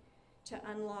take to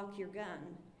unlock your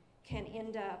gun can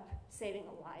end up saving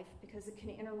a life, because it can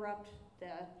interrupt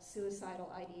the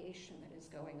suicidal ideation that is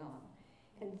going on.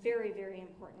 And very, very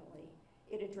importantly,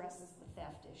 it addresses the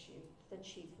theft issue the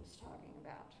chief was talking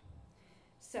about.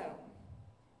 So,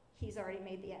 he's already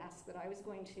made the ask that I was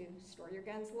going to store your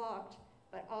guns locked,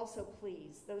 but also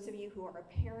please, those of you who are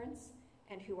parents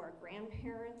and who are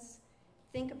grandparents,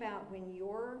 think about when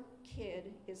your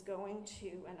kid is going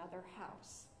to another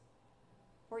house,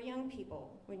 or young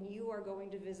people, when you are going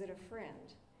to visit a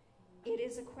friend. It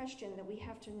is a question that we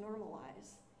have to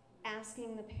normalize.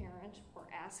 Asking the parent or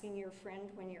asking your friend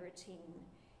when you're a teen,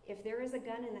 if there is a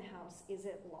gun in the house, is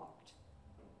it locked?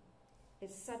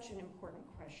 It's such an important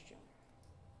question.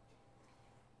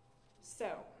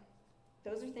 So,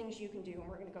 those are things you can do, and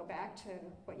we're going to go back to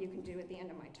what you can do at the end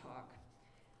of my talk.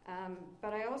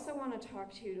 But I also want to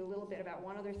talk to you a little bit about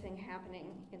one other thing happening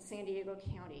in San Diego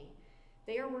County.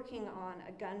 They are working on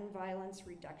a gun violence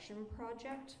reduction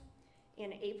project.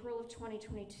 In April of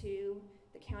 2022,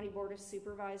 the County Board of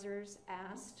Supervisors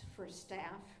asked for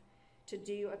staff to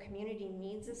do a community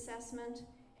needs assessment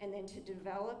and then to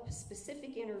develop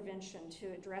specific intervention to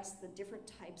address the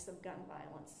different types of gun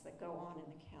violence that go on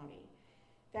in the county.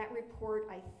 That report,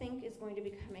 I think, is going to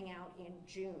be coming out in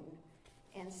June.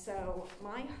 And so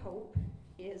my hope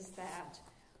is that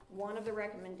one of the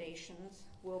recommendations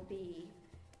will be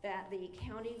that the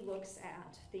county looks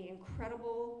at the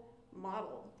incredible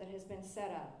model that has been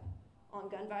set up on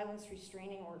gun violence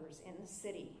restraining orders in the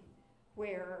city,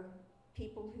 where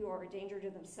people who are a danger to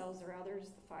themselves or others,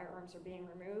 the firearms are being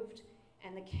removed,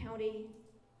 and the county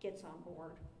gets on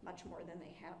board much more than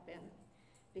they have been,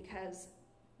 because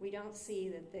we don't see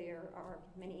that there are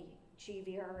many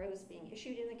GVROs being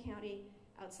issued in the county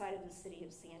outside of the city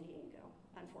of San Diego,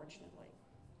 unfortunately.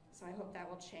 So I hope that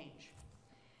will change.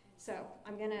 So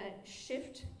I'm going to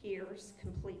shift gears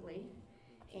completely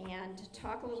and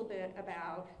talk a little bit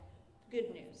about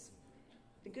good news.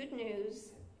 The good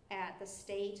news at the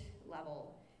state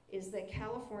level is that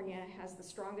California has the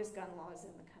strongest gun laws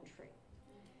in the country.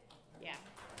 Yeah.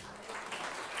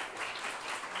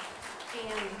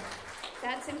 And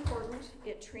that's important.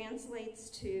 It translates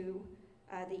to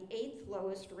the 8th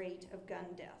lowest rate of gun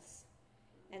deaths.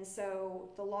 And so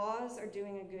the laws are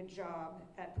doing a good job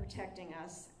at protecting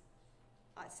us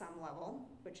at some level,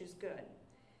 which is good.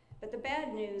 But the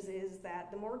bad news is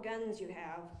that the more guns you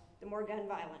have, the more gun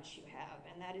violence you have.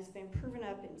 And that has been proven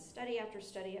up in study after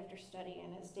study after study.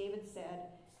 And as David said,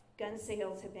 gun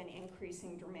sales have been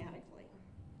increasing dramatically.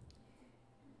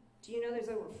 Do you know there's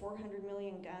over 400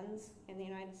 million guns in the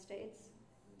United States?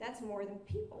 That's more than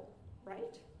people,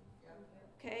 right?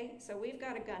 Okay, so we've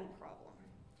got a gun problem.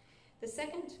 The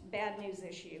second bad news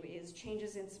issue is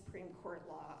changes in Supreme Court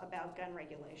law about gun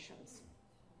regulations.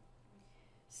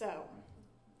 So,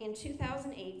 in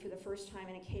 2008, for the first time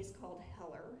in a case called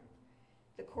Heller,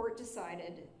 the court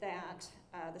decided that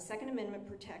the Second Amendment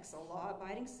protects a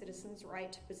law-abiding citizen's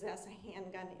right to possess a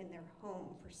handgun in their home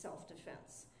for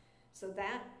self-defense. So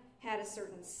that had a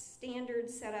certain standard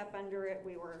set up under it.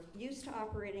 We were used to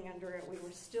operating under it. We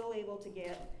were still able to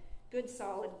get good,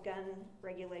 solid gun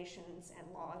regulations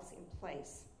and laws in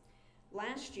place.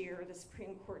 Last year, the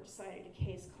Supreme Court decided a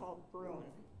case called Bruin,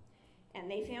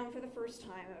 and they found for the first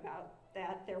time about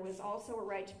that there was also a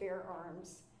right to bear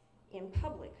arms in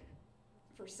public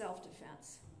for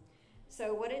self-defense.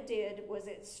 So what it did was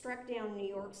it struck down New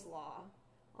York's law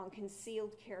on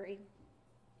concealed carry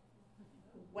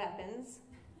weapons.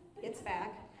 It's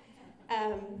back.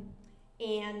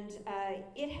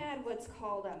 It had what's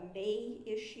called a may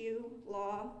issue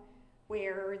law,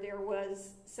 where there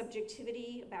was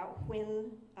subjectivity about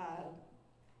when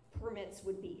permits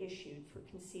would be issued for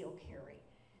concealed carry.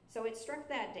 So it struck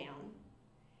that down.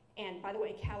 And by the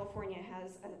way, California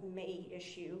has a may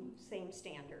issue, same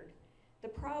standard. The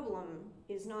problem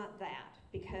is not that,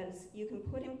 because you can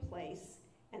put in place,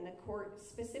 and the court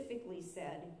specifically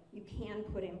said you can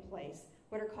put in place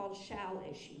what are called shall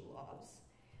issue laws.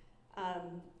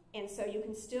 And so you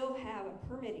can still have a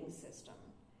permitting system.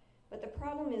 But the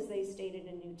problem is they stated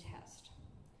a new test.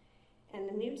 And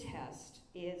the new test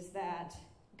is that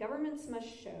governments must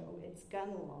show its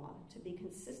gun law to be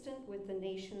consistent with the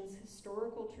nation's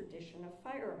historical tradition of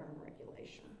firearm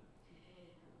regulation.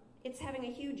 It's having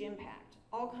a huge impact.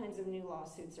 All kinds of new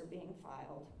lawsuits are being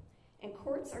filed. And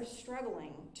courts are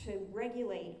struggling to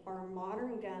regulate our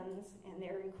modern guns and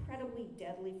their incredibly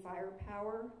deadly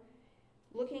firepower,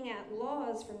 looking at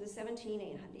laws from the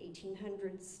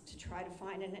 1800s to try to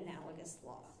find an analogous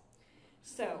law.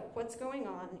 So what's going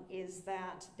on is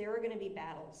that there are going to be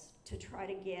battles to try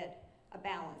to get a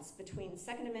balance between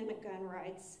Second Amendment gun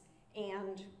rights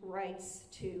and rights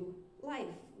to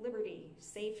life, liberty,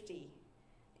 safety,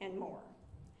 and more.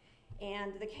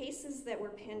 And the cases that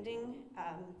were pending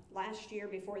last year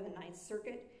before the Ninth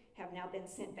Circuit have now been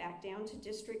sent back down to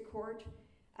district court.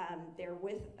 They're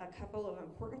with a couple of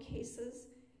important cases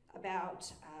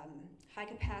about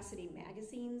high-capacity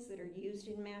magazines that are used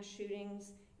in mass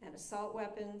shootings and assault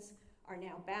weapons are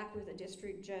now back with a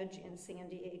district judge in San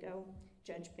Diego,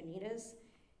 Judge Benitez.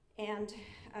 And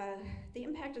the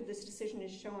impact of this decision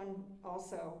is shown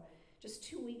also. Just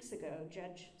 2 weeks ago,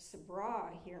 Judge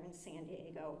Sabra here in San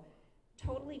Diego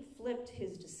totally flipped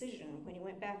his decision when he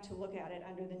went back to look at it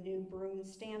under the new Bruin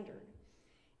standard.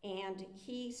 And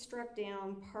he struck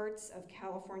down parts of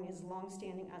California's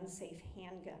longstanding Unsafe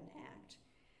Handgun Act,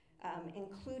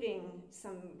 including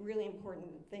some really important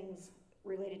things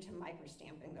related to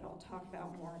microstamping that I'll talk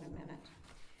about more in a minute.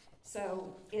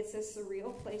 So it's a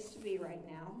surreal place to be right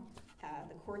now.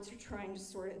 The courts are trying to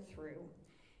sort it through,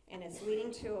 and it's leading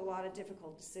to a lot of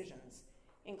difficult decisions,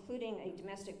 including a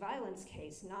domestic violence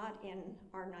case, not in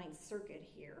our Ninth Circuit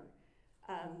here,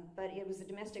 but it was a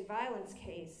domestic violence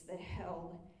case that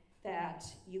held that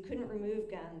you couldn't remove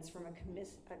guns from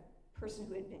a person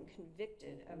who had been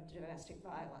convicted of domestic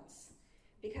violence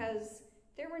because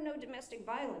there were no domestic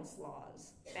violence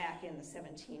laws back in the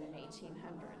 17 and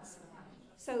 1800s.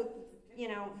 So, you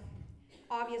know,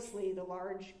 obviously the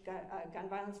large gun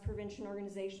violence prevention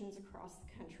organizations across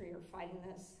the country are fighting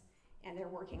this, and they're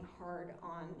working hard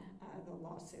on the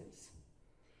lawsuits.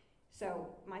 So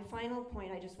my final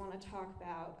point, I just want to talk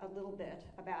about a little bit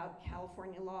about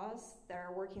California laws that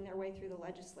are working their way through the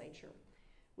legislature.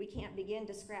 We can't begin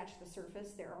to scratch the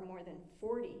surface. There are more than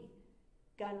 40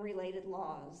 gun-related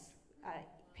laws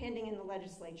pending in the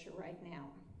legislature right now.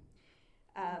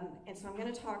 And so I'm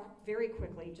going to talk very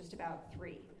quickly just about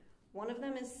 3. One of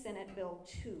them is Senate Bill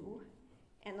 2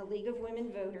 and the League of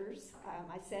Women Voters.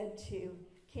 I said to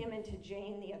Kim and to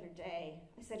Jane the other day,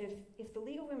 I said, if the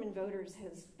League of Women Voters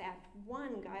has backed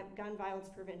one gun violence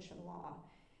prevention law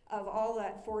of all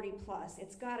that 40 plus,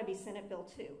 it's got to be Senate Bill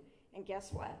 2. And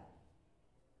guess what?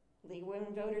 League of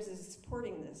Women Voters is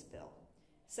supporting this bill.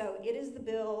 So it is the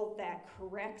bill that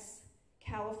corrects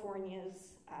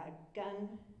California's gun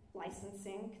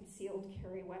licensing, concealed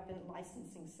carry weapon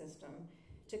licensing system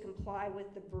to comply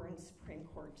with the Bruin Supreme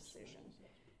Court decision.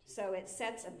 So it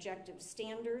sets objective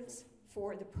standards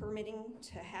for the permitting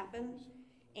to happen,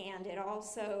 and it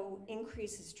also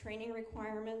increases training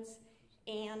requirements,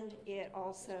 and it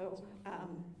also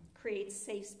creates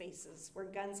safe spaces where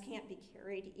guns can't be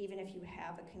carried even if you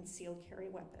have a concealed carry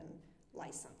weapon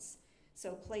license.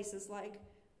 So places like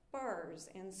bars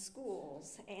and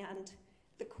schools and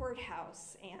the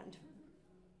courthouse and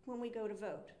when we go to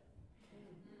vote.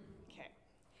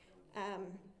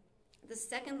 The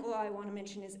second law I want to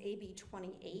mention is AB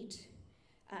 28.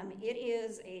 It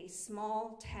is a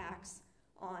small tax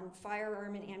on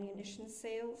firearm and ammunition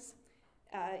sales.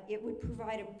 It would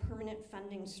provide a permanent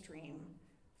funding stream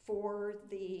for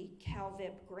the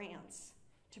CalVIP grants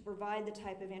to provide the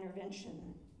type of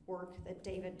intervention work that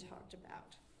David talked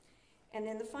about. And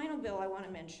then the final bill I want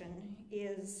to mention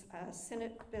is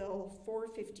Senate Bill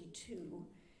 452,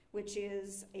 which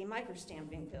is a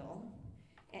microstamping bill.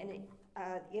 And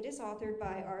it is authored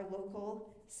by our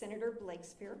local Senator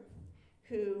Blakespear,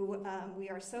 who we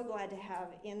are so glad to have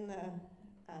in the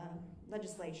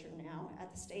legislature now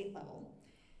at the state level.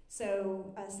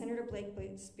 So Senator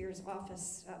Blakespear's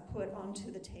office put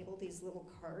onto the table these little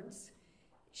cards.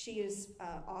 She is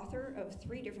author of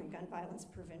 3 different gun violence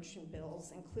prevention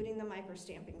bills, including the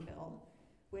microstamping bill,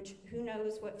 which who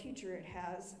knows what future it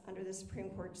has under the Supreme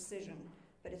Court decision,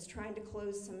 but it's trying to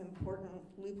close some important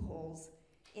loopholes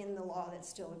in the law that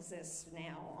still exists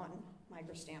now on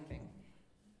microstamping.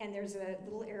 And there's a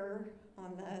little error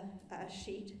on the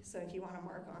sheet, so if you want to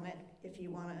mark on it, if you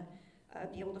want to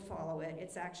be able to follow it,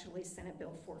 it's actually Senate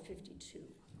Bill 452.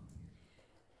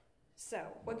 So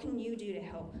what can you do to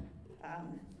help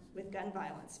with gun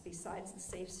violence besides the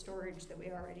safe storage that we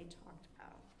already talked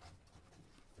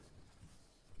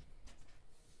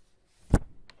about?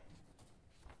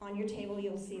 On your table,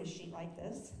 you'll see a sheet like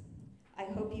this. I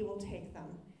hope you will take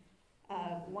them.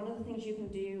 One of the things you can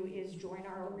do is join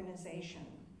our organization,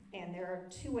 and there are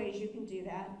 2 ways you can do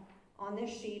that. On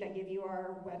this sheet, I give you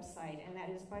our website, and that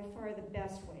is by far the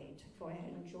best way to go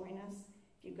ahead and join us.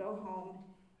 If you go home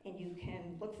and you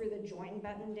can look for the join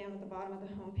button down at the bottom of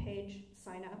the home page,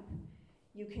 sign up.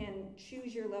 You can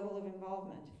choose your level of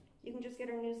involvement. You can just get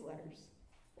our newsletters,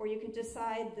 or you can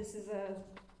decide this is a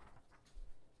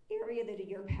area that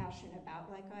you're passionate about,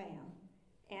 like I am,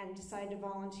 and decide to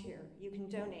volunteer. You can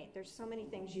donate. There's so many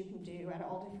things you can do at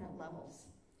all different levels.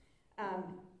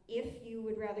 If you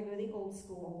would rather go the old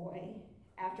school way,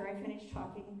 after I finish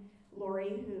talking,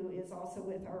 Lori, who is also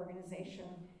with our organization,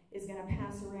 is going to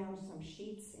pass around some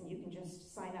sheets, and you can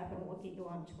just sign up and we'll get you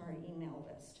onto our email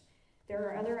list. There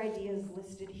are other ideas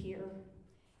listed here,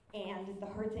 and the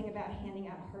hard thing about handing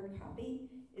out hard copy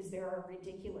is there are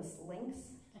ridiculous links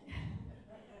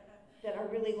that are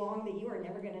really long that you are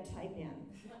never going to type in.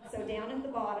 So down at the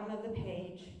bottom of the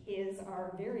page is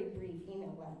our very brief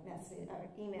email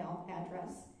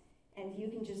address, and you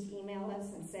can just email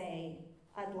us and say,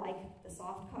 I'd like the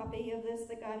soft copy of this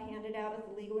that got handed out at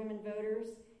the League of Women Voters,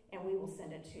 and we will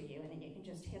send it to you, and then you can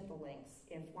just hit the links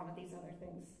if one of these other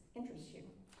things interests you.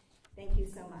 Thank you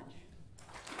so much.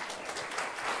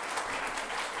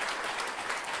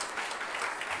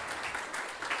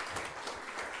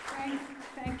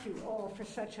 Thank you all for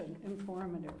such an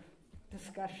informative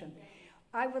discussion.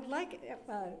 I would like,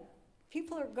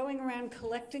 people are going around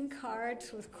collecting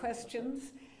cards with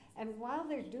questions, and while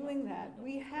they're doing that,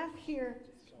 we have here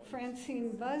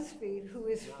Francine Busby, who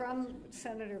is from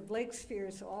Senator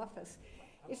Blakespear's office.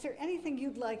 Is there anything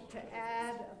you'd like to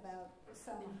add about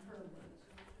some of her work?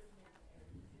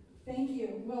 Thank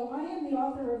you. Well, I am the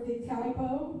author of the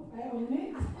typo. I own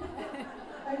it.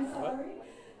 I'm sorry.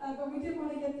 But we did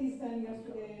want to get these done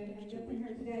yesterday and get them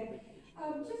here today.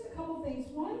 Just a couple things.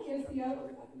 One is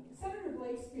Senator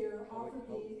Blakespear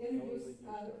introduced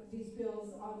these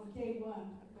bills on day 1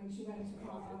 when she went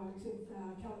to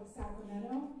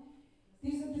Sacramento.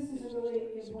 This is a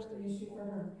really important issue for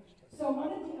her. So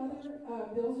one of the other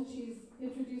bills that she's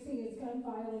introducing is gun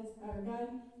violence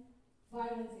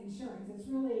insurance. It's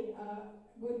really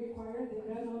would require the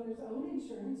gun owner's own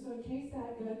insurance. So in case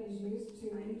that gun is used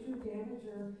to injure, damage,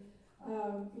 or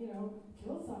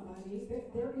kill somebody,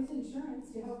 there is insurance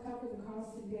to help cover the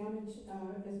cost and damage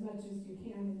as much as you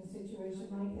can in a situation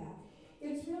like that.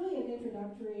 It's really an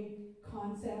introductory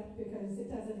concept because it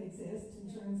doesn't exist.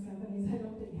 Insurance companies, I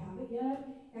don't think, have it yet,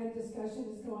 and discussion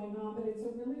is going on, but it's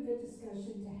a really good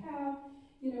discussion to have.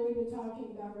 We've been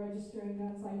talking about registering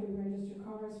guns like we register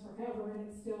cars forever, and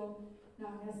it's still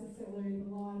not necessarily the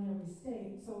law in every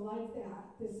state. So like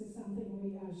that, this is something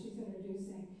she's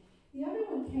introducing. The other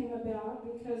one came about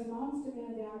because Moms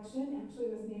Demand Action,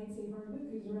 actually it was Nancy Hardwick,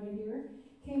 who's right here,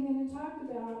 came in and talked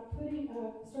about putting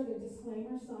sort of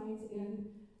disclaimer signs in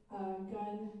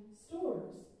gun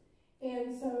stores. And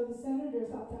so the senator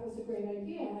thought that was a great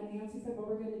idea, and Nancy said,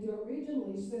 well, we're going to do it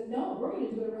regionally. She said, no, we're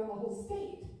going to do it around the whole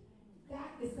state.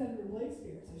 That is Senator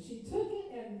Blakespear. So she took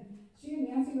it, and she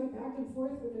and Nancy went back and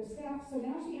forth with their staff. So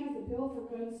now she has a bill for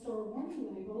gun store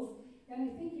warning labels, and I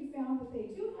think you found that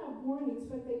they do have warnings,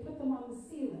 but they put them on the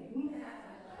ceiling,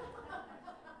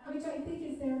 which I think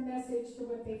is their message to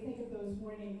what they think of those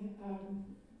warning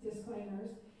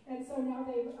disclaimers. And so now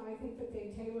I think that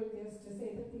they tailored this to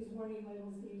say that these warning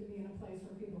labels need to be in a place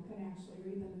where people can actually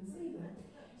read them and see them.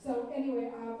 So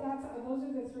anyway, those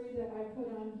are the three that I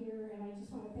put on here, and I just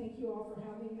want to thank you all for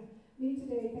having me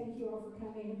today. Thank you all for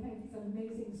coming, and thank these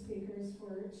amazing speakers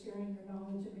for sharing your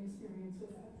knowledge and experience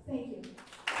with us. Thank you.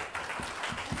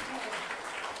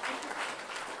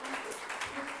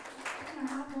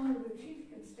 How long the chief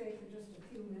can stay for just a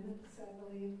few minutes, I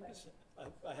believe. But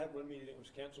I had one meeting that was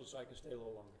canceled, so I could stay a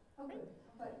little longer. okay,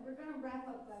 but we're going to wrap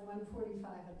up by 1:45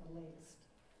 at the latest.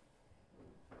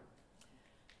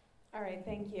 All right,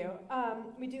 thank you.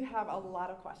 We do have a lot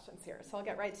of questions here, so I'll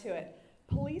get right to it.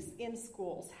 Police in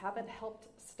schools haven't helped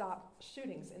stop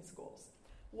shootings in schools.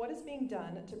 What is being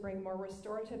done to bring more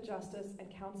restorative justice and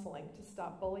counseling to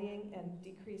stop bullying and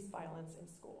decrease violence in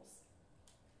schools?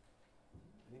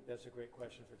 I think that's a great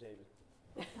question for David.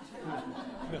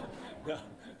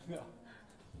 No.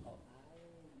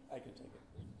 I can take it.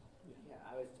 Yeah,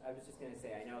 I was just going to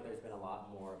say, I know there's been a lot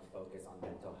more focus on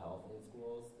mental health in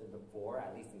schools than before,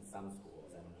 at least in some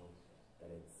schools. I don't know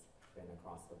that it's been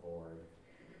across the board,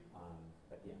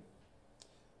 but yeah.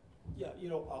 Yeah, you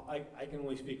know, I can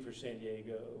only speak for San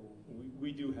Diego.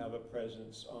 We do have a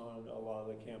presence on a lot of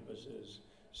the campuses.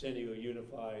 San Diego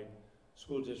Unified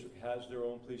School District has their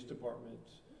own police department.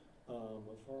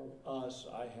 For us,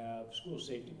 I have school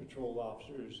safety patrol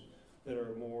officers that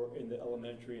are more in the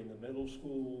elementary and the middle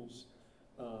schools.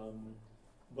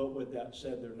 But with that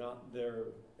said, they're not there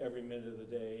every minute of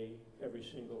the day, every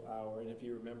single hour. And if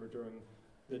you remember during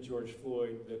the George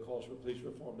Floyd, the calls for police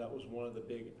reform, that was one of the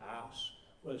big asks,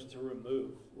 was to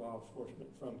remove law enforcement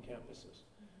from campuses,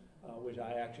 which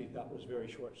I actually thought was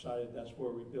very short-sighted. That's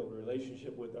where we build a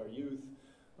relationship with our youth.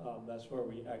 That's where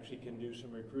we actually can do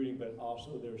some recruiting, but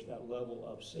also there's that level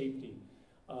of safety.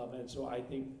 And so I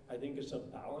think it's a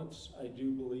balance. I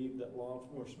do believe that law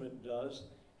enforcement does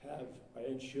have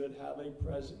and should have a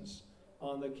presence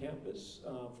on the campus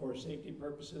for safety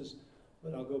purposes.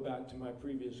 But I'll go back to my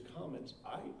previous comments.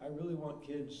 I really want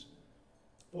kids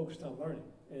focused on learning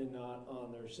and not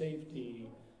on their safety.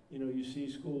 You know, you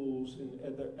see schools in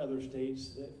other states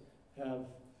that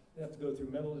they have to go through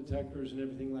metal detectors and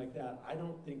everything like that. I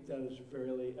don't think that is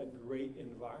really a great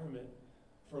environment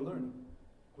for learning,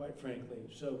 quite frankly.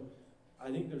 So I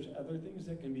think there's other things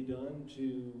that can be done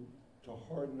to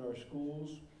harden our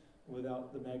schools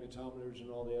without the magnetometers and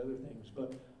all the other things.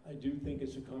 But I do think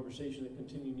it's a conversation that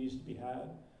continually needs to be had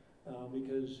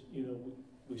because, you know,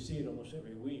 we see it almost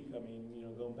every week. I mean, you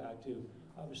know, going back to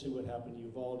obviously what happened in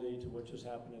Uvalde to what just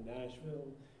happened in Nashville.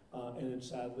 And then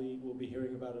sadly, we'll be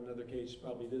hearing about another case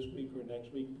probably this week or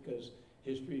next week because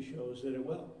history shows that it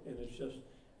will. And it's just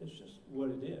what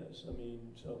it is. I mean,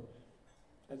 so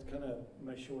that's kind of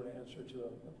my short answer to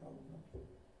a problem.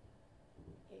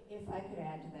 If I could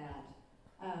add to that,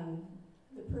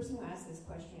 the person who asked this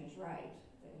question is right.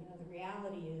 You know, the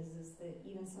reality is that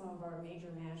even some of our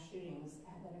major mass shootings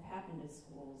that have happened at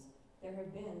schools, there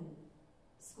have been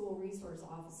school resource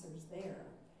officers there.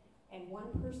 And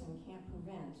one person can't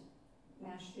prevent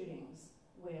mass shootings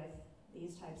with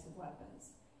these types of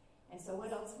weapons. And so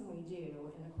what else can we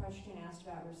do? And the question asked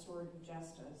about restorative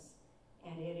justice,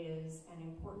 and it is an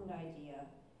important idea.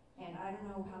 And I don't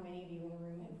know how many of you in the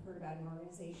room have heard about an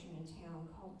organization in town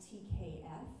called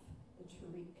TKF, the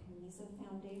Tariq Khamisa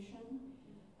Foundation.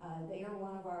 They are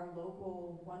one of our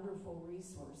local wonderful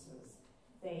resources.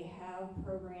 They have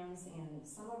programs in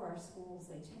some of our schools.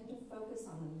 They tend to focus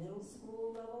on the middle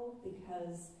school level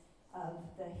because of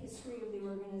the history of the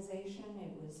organization.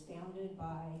 It was founded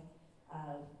by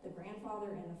the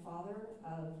grandfather and the father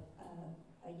of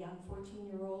a young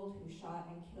 14-year-old who shot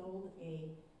and killed a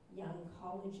young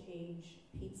college-age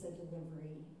pizza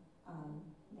delivery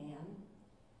man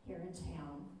here in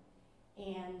town.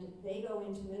 And they go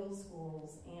into middle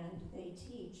schools and they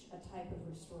teach a type of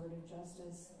restorative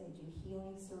justice. They do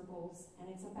healing circles, and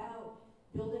it's about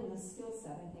building the skill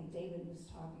set. I think David was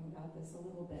talking about this a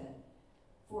little bit,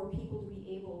 for people to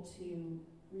be able to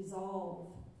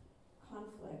resolve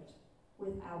conflict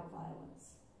without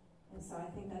violence. And so I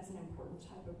think that's an important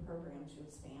type of program to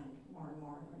expand more and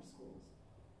more in our schools.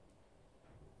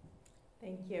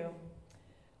 Thank you.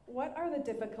 What are the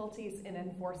difficulties in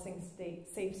enforcing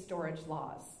safe storage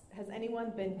laws? Has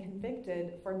anyone been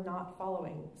convicted for not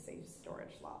following safe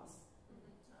storage laws?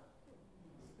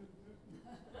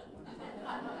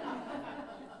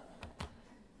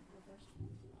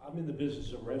 I'm in the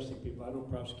business of arresting people. I don't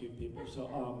prosecute people.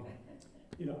 So,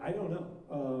 you know, I don't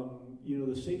know. You know,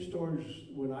 the safe storage,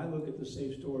 when I look at the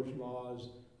safe storage laws,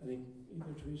 I think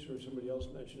either Teresa or somebody else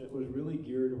mentioned it, was really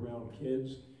geared around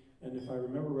kids. And if I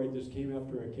remember right, this came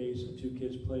after a case of two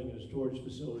kids playing in a storage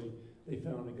facility. they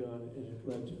found a gun and it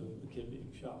led to the kid being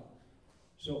shot.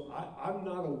 So I'm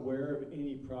not aware of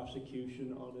any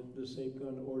prosecution on the safe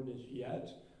gun ordinance yet,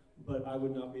 but I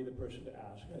would not be the person to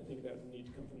ask. I think that would need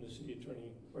to come from the city attorney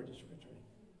or district attorney.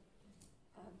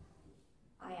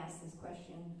 I ask this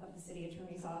question of the city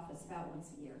attorney's office about once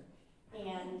a year.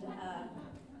 And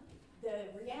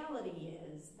the reality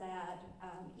is that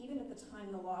even at the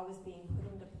time the law was being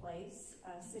put into place,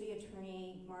 City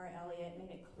Attorney Mara Elliott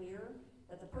made it clear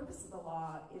that the purpose of the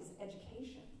law is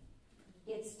education.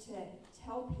 It's to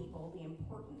tell people the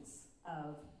importance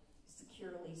of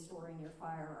securely storing your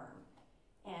firearm,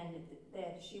 and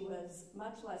that she was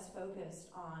much less focused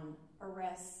on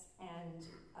arrests and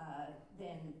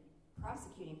then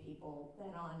prosecuting people than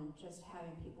on just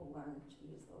having people learn to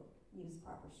use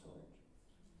proper storage.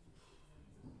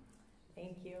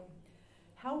 Thank you.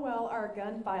 How well are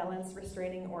gun violence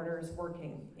restraining orders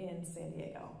working in San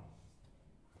Diego?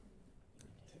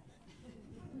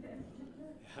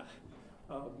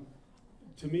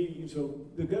 To me, so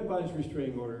the gun violence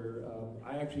restraining order,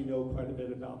 I actually know quite a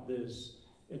bit about this.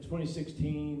 In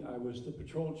 2016, I was the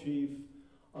patrol chief,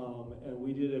 and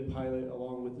we did a pilot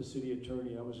along with the city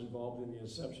attorney. I was involved in the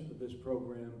inception of this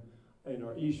program in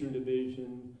our Eastern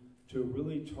Division to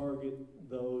really target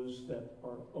those that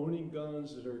are owning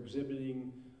guns, that are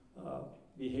exhibiting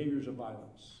behaviors of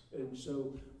violence. And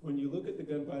so when you look at the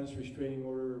gun violence restraining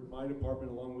order, my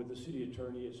department along with the city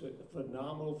attorney, it's a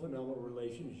phenomenal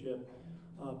relationship.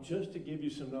 Just to give you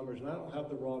some numbers, and I don't have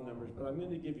the raw numbers, but I'm going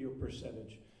to give you a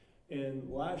percentage. And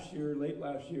late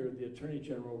last year, the Attorney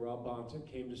General, Rob Bonta,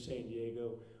 came to San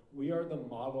Diego. We are the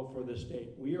model for the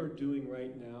state. We are doing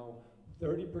right now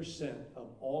 30% of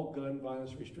all gun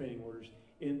violence restraining orders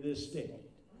in this state.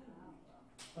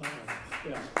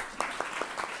 Yeah.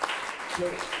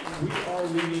 So we are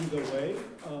leading the way.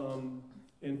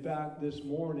 In fact, this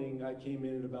morning I came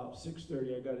in at about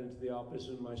 6:30. I got into the office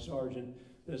and my sergeant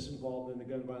that's involved in the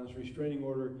gun violence restraining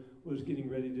order was getting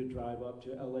ready to drive up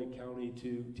to LA County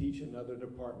to teach another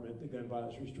department the gun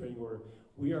violence restraining order.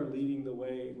 We are leading the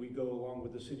way. We go along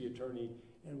with the city attorney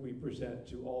and we present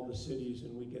to all the cities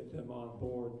and we get them on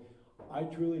board. I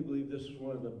truly believe this is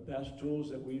one of the best tools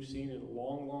that we've seen in a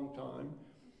long, long time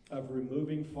of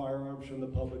removing firearms from the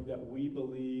public that we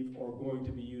believe are going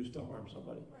to be used to harm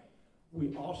somebody.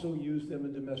 We also use them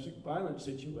in domestic violence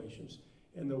situations.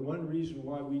 And the one reason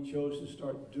why we chose to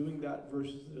start doing that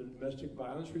versus the domestic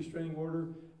violence restraining order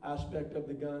aspect of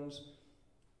the guns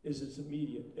is it's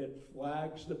immediate. It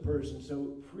flags the person.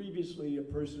 So previously a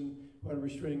person on a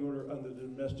restraining order under the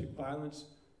domestic violence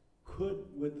could,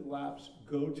 with the lapse,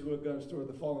 go to a gun store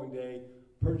the following day,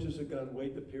 purchase a gun,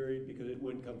 wait the period because it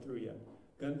wouldn't come through yet.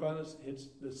 Gun violence hits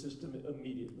the system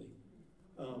immediately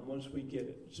once we get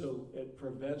it. So it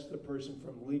prevents the person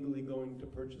from legally going to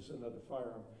purchase another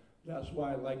firearm. That's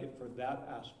why I like it for that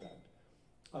aspect.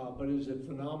 But it's a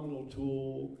phenomenal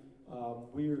tool.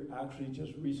 We actually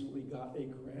just recently got a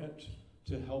grant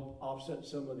to help offset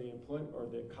some of the employment or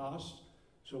the costs.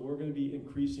 So we're going to be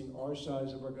increasing our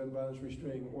size of our gun violence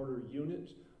restraining order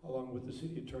unit along with the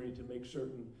city attorney to make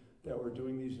certain that we're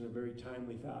doing these in a very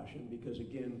timely fashion because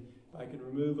again, if I can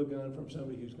remove a gun from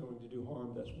somebody who's going to do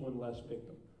harm, that's one less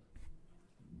victim.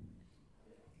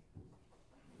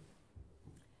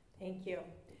 Thank you.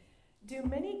 Do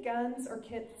many guns or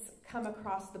kits come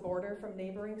across the border from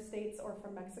neighboring states or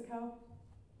from Mexico?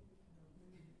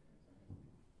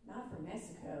 Not from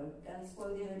Mexico. Guns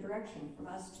flow the other direction, from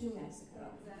us to Mexico.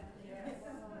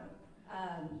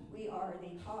 We are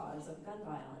the cause of gun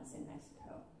violence in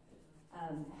Mexico.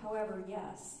 However,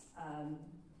 yes,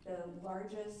 the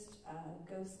largest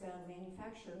ghost gun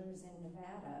manufacturers in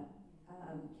Nevada,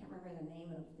 can't remember the name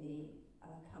of the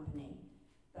company,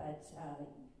 but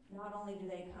not only do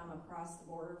they come across the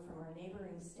border from our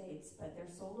neighboring states, but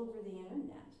they're sold over the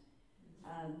internet.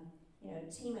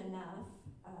 Team Enough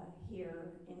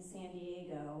here in San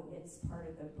Diego, it's part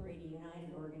of the Brady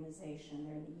United organization.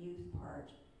 They're the youth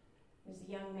part. There's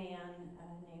a young man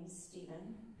named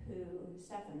Stephen, who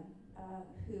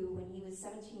when he was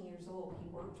 17 years old, he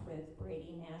worked with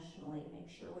Brady nationally to make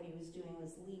sure what he was doing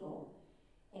was legal.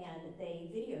 And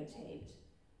they videotaped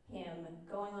him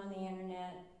going on the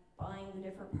internet, buying the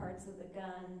different parts of the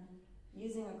gun,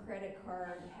 using a credit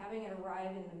card, having it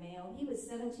arrive in the mail. He was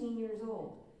 17 years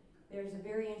old. There's a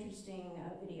very interesting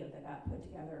video that got put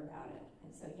together about it.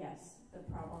 And so yes, the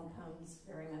problem comes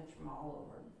very much from all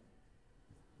over.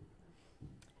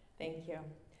 Thank you.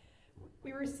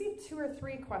 We received 2 or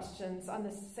 3 questions on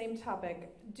the same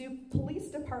topic. Do police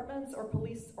departments or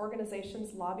police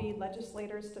organizations lobby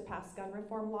legislators to pass gun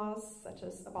reform laws, such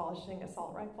as abolishing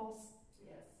assault rifles?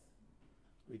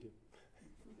 We do.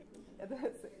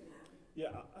 Yeah,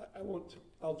 I won't.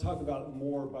 I'll talk about it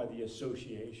more by the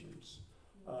associations.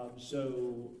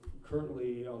 So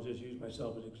currently, I'll just use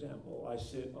myself as an example. I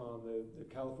sit on the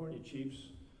California Chiefs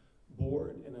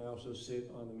board, and I also sit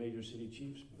on the Major City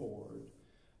Chiefs board.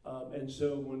 And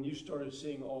so when you started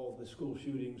seeing all the school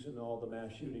shootings and all the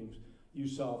mass shootings, you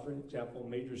saw, for example,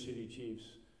 Major City Chiefs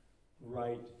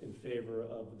write in favor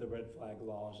of the red flag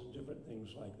laws and different things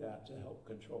like that to help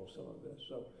control some of this.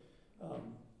 So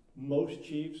most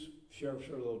chiefs, sheriffs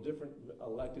are a little different,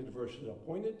 elected versus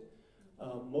appointed.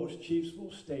 Most chiefs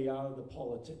will stay out of the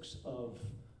politics of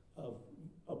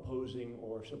opposing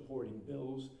or supporting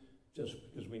bills just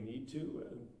because we need to.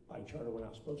 By charter, we're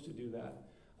not supposed to do that,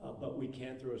 but we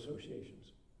can through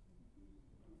associations.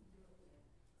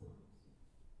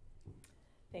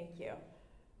 Thank you.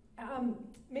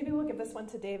 Maybe we'll give this one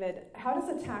to David. How does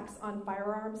a tax on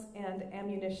firearms and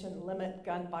ammunition limit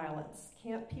gun violence?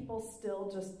 Can't people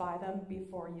still just buy them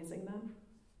before using them?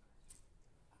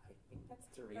 I think that's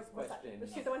Teresa's question.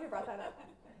 Was she the one who brought that up?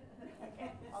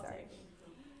 Okay, Sorry.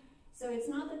 So it's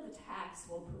not that the tax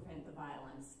will prevent the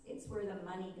violence, it's where the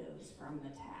money goes from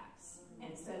the tax.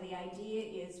 And so the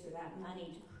idea is for that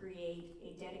money to create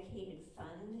a dedicated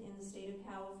fund in the state of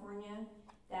California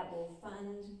that will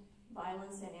fund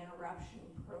violence and interruption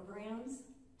programs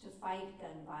to fight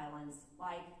gun violence,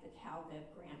 like the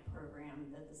CalVIP grant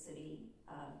program that the city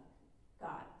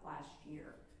got last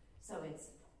year. So it's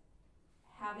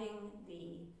having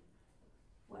the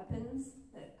weapons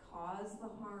that cause the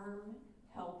harm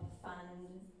help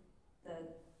fund the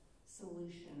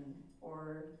solution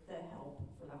or the help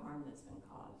for the harm that's been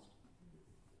caused.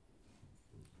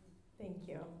 Thank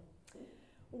you.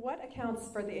 What accounts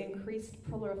for the increased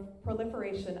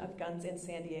proliferation of guns in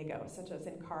San Diego, such as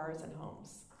in cars and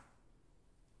homes?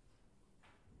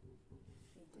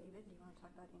 David, do you want to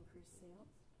talk about increased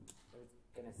sales? I was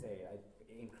going to say,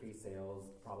 increased sales,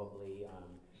 probably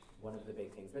one of the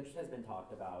big things, which has been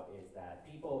talked about, is that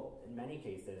people, in many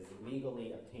cases,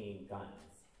 legally obtain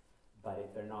guns, but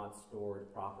if they're not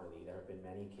stored properly, there have been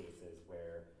many cases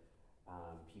where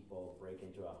people break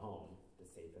into a home, the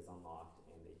safe is unlocked,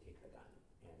 and they take the gun.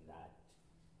 And that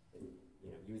is,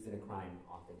 used in a crime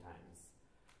oftentimes.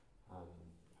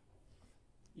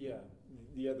 Yeah,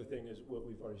 the other thing is what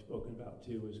we've already spoken about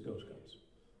too is ghost guns.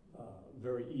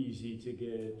 Very easy to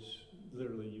get.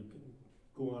 Literally, you can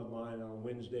go online on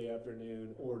Wednesday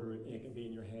afternoon, order it, and it can be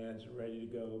in your hands ready to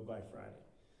go by Friday.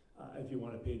 If you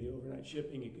want to pay the overnight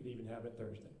shipping, you could even have it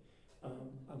Thursday.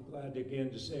 I'm glad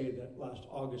again to say that last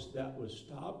August that was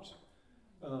stopped.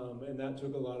 And that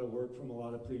took a lot of work from a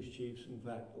lot of police chiefs. In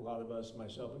fact, a lot of us,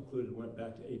 myself included, went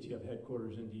back to ATF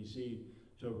headquarters in DC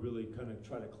to really kind of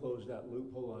try to close that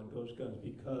loophole on ghost guns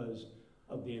because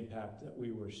of the impact that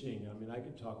we were seeing. I mean, I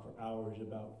could talk for hours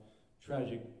about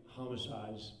tragic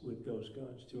homicides with ghost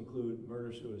guns, to include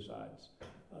murder-suicides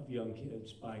of young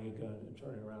kids buying a gun and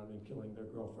turning around and killing their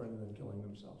girlfriend and then killing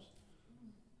themselves.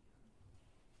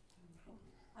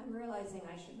 I'm realizing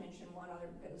I should mention one other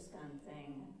ghost gun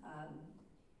thing.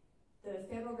 The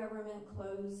federal government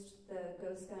closed the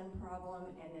ghost gun problem,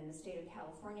 and then the state of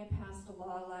California passed a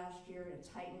law last year to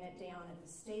tighten it down at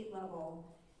the state level.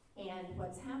 And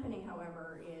what's happening,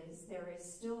 however, is there is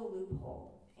still a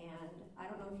loophole. And I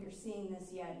don't know if you're seeing this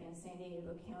yet in San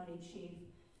Diego County, Chief,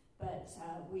 but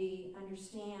we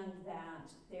understand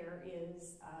that there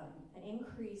is an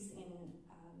increase in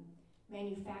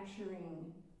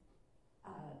manufacturing,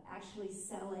 actually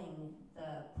selling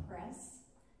the press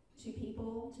to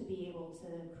people to be able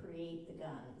to create the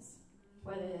guns,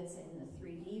 whether it's in the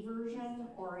 3D version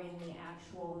or in the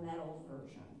actual metal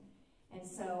version. And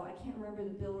so I can't remember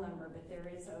the bill number, but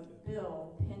there is a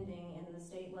bill pending in the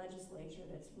state legislature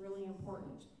that's really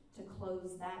important to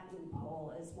close that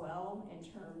loophole as well in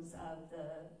terms of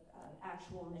the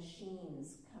actual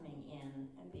machines coming in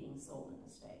and being sold in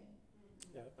the state.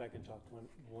 Yeah, if I can talk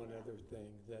one other thing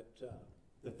that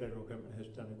the federal government has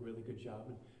done a really good job,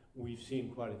 and we've seen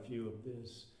quite a few of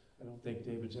this. I don't think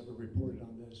David's ever reported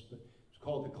on this, but it's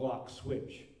called the clock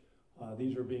switch.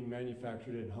 These are being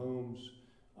manufactured at homes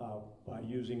by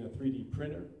using a 3D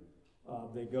printer.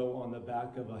 They go on the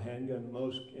back of a handgun,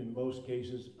 in most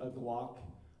cases a Glock.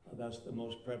 That's the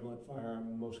most prevalent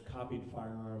firearm, most copied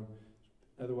firearm,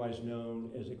 otherwise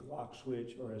known as a Glock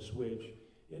switch or a switch.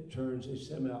 It turns a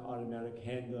semi-automatic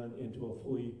handgun into a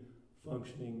fully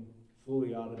functioning,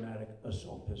 fully automatic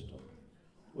assault pistol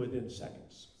within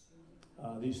seconds.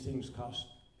 These things cost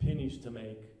pennies to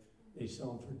make. They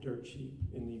sell them for dirt cheap,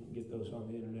 and you can get those on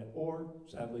the internet. Or,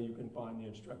 sadly, you can find the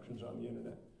instructions on the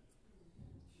internet.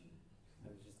 I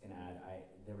was just going to add,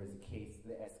 there was a case,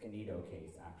 the Escondido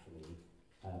case, actually,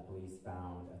 police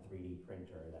found a 3D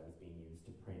printer that was being used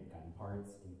to print gun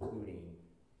parts, including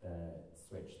the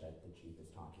switch that the chief is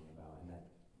talking about, and that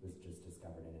was just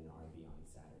discovered in an RV on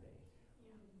Saturday.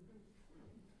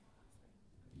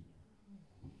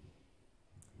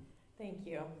 Thank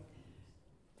you.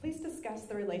 Please discuss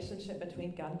the relationship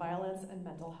between gun violence and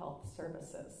mental health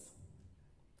services.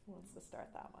 Who wants to start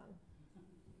that one?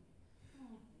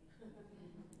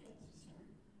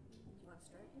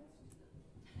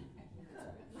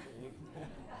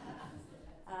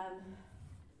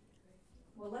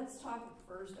 Well, let's talk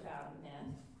first about a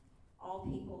myth. All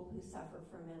people who suffer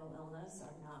from mental illness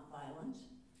are not violent.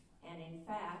 And in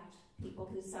fact, people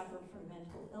who suffer from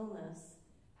mental illness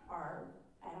are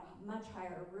at a much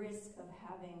higher risk of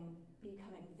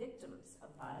becoming victims of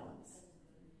violence.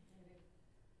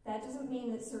 That doesn't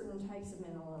mean that certain types of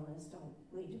mental illness don't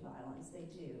lead to violence. They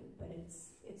do, but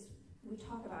we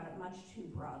talk about it much too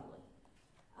broadly.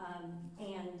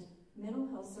 And mental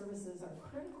health services are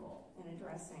critical in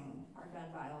addressing our gun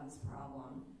violence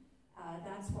problem.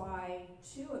 That's why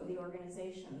 2 of the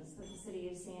organizations that the City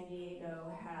of San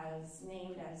Diego has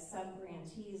named as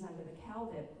sub-grantees under the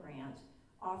CalVIP grant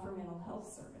offer mental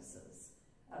health services.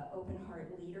 Open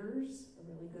Heart Leaders, a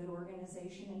really good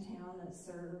organization in town that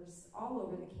serves all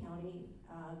over the county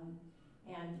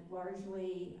and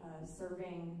largely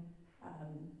serving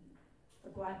the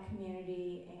Black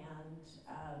community and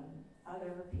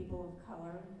other people of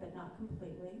color, but not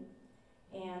completely,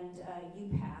 and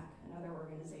UPAC, another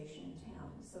organization in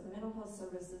town. So the mental health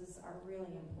services are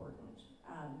really important,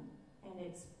 and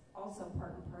it's also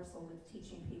part and parcel with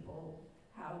teaching people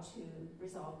how to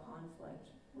resolve conflict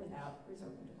without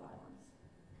resorting to violence.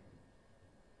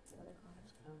 Other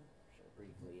comments? Sure,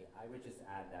 briefly. I would just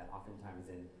add that oftentimes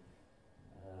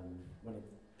when it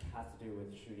has to do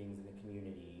with shootings in the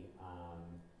community,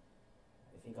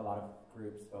 I think a lot of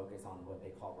groups focus on what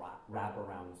they call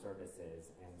wraparound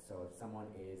services. And so if someone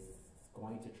is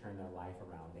going to turn their life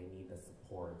around, they need the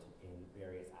support in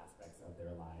various aspects of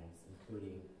their lives,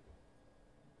 including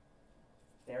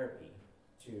therapy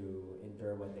to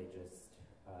endure what they just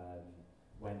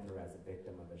went through as a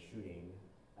victim of a shooting,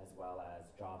 as well as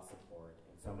job support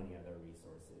and so many other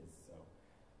resources. So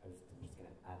I'm just going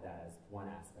to add that as one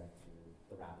aspect to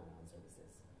the wraparound services.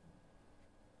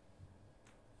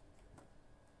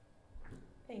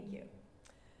 Thank you.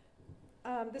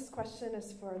 This question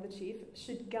is for the chief.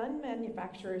 Should gun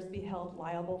manufacturers be held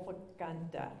liable for gun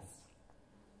deaths?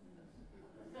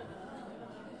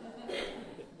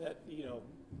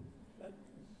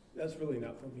 That's really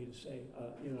not for me to say.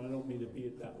 I don't mean to be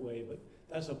it that way, but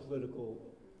that's a political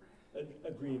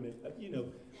agreement.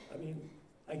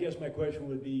 I guess my question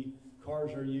would be: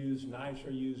 cars are used, knives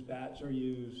are used, bats are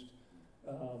used,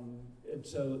 and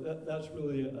so that's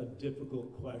really a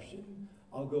difficult question.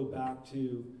 I'll go back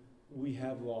to, we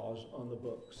have laws on the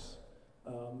books.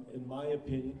 In my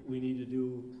opinion, we need to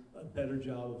do a better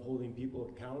job of holding people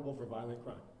accountable for violent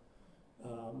crime.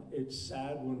 It's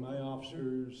sad when my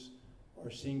officers are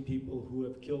seeing people who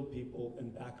have killed people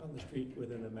and back on the street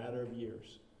within a matter of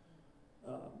years.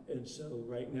 And so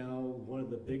right now, one of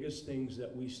the biggest things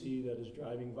that we see that is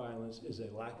driving violence is a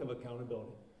lack of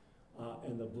accountability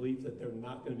and the belief that they're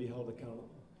not going to be held accountable.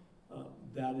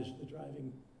 That is the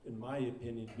driving, in my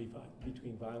opinion,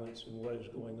 between violence and what is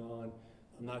going on.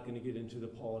 I'm not going to get into the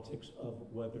politics of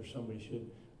whether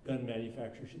gun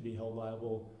manufacturers should be held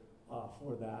liable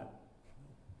for that.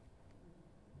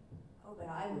 Oh, but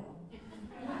I will.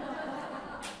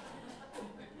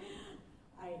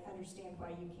 I understand why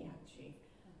you can't, Chief.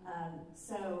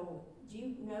 So do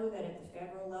you know that at the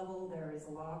federal level there is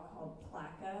a law called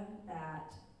PLACA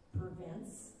that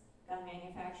prevents gun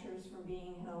manufacturers from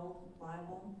being held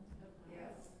liable?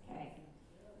 Yes. Okay.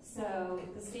 So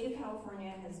the state of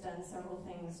California has done several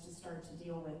things to start to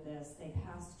deal with this. They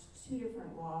passed 2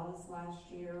 different laws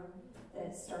last year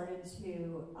that started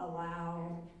to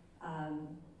allow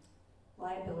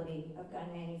liability of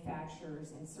gun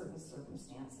manufacturers in certain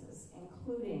circumstances,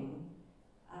 including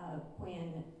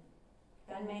when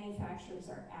gun manufacturers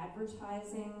are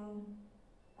advertising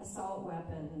assault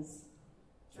weapons,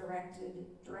 directing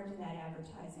that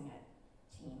advertising at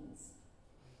teens.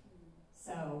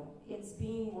 So it's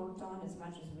being worked on as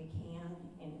much as we can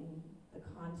in the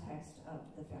context of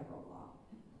the federal law.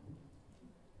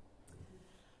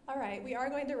 All right, we are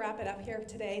going to wrap it up here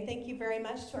today. Thank you very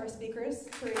much to our speakers,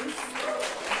 Therese, Chief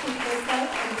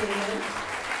Joseph, and David.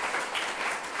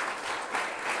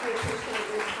 We appreciate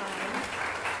your time.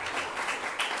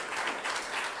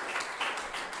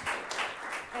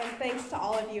 And thanks to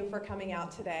all of you for coming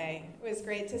out today. It was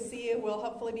great to see you. We'll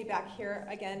hopefully be back here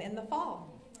again in the fall.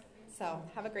 So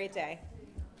have a great day.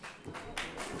 Got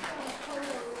a photo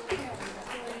with him.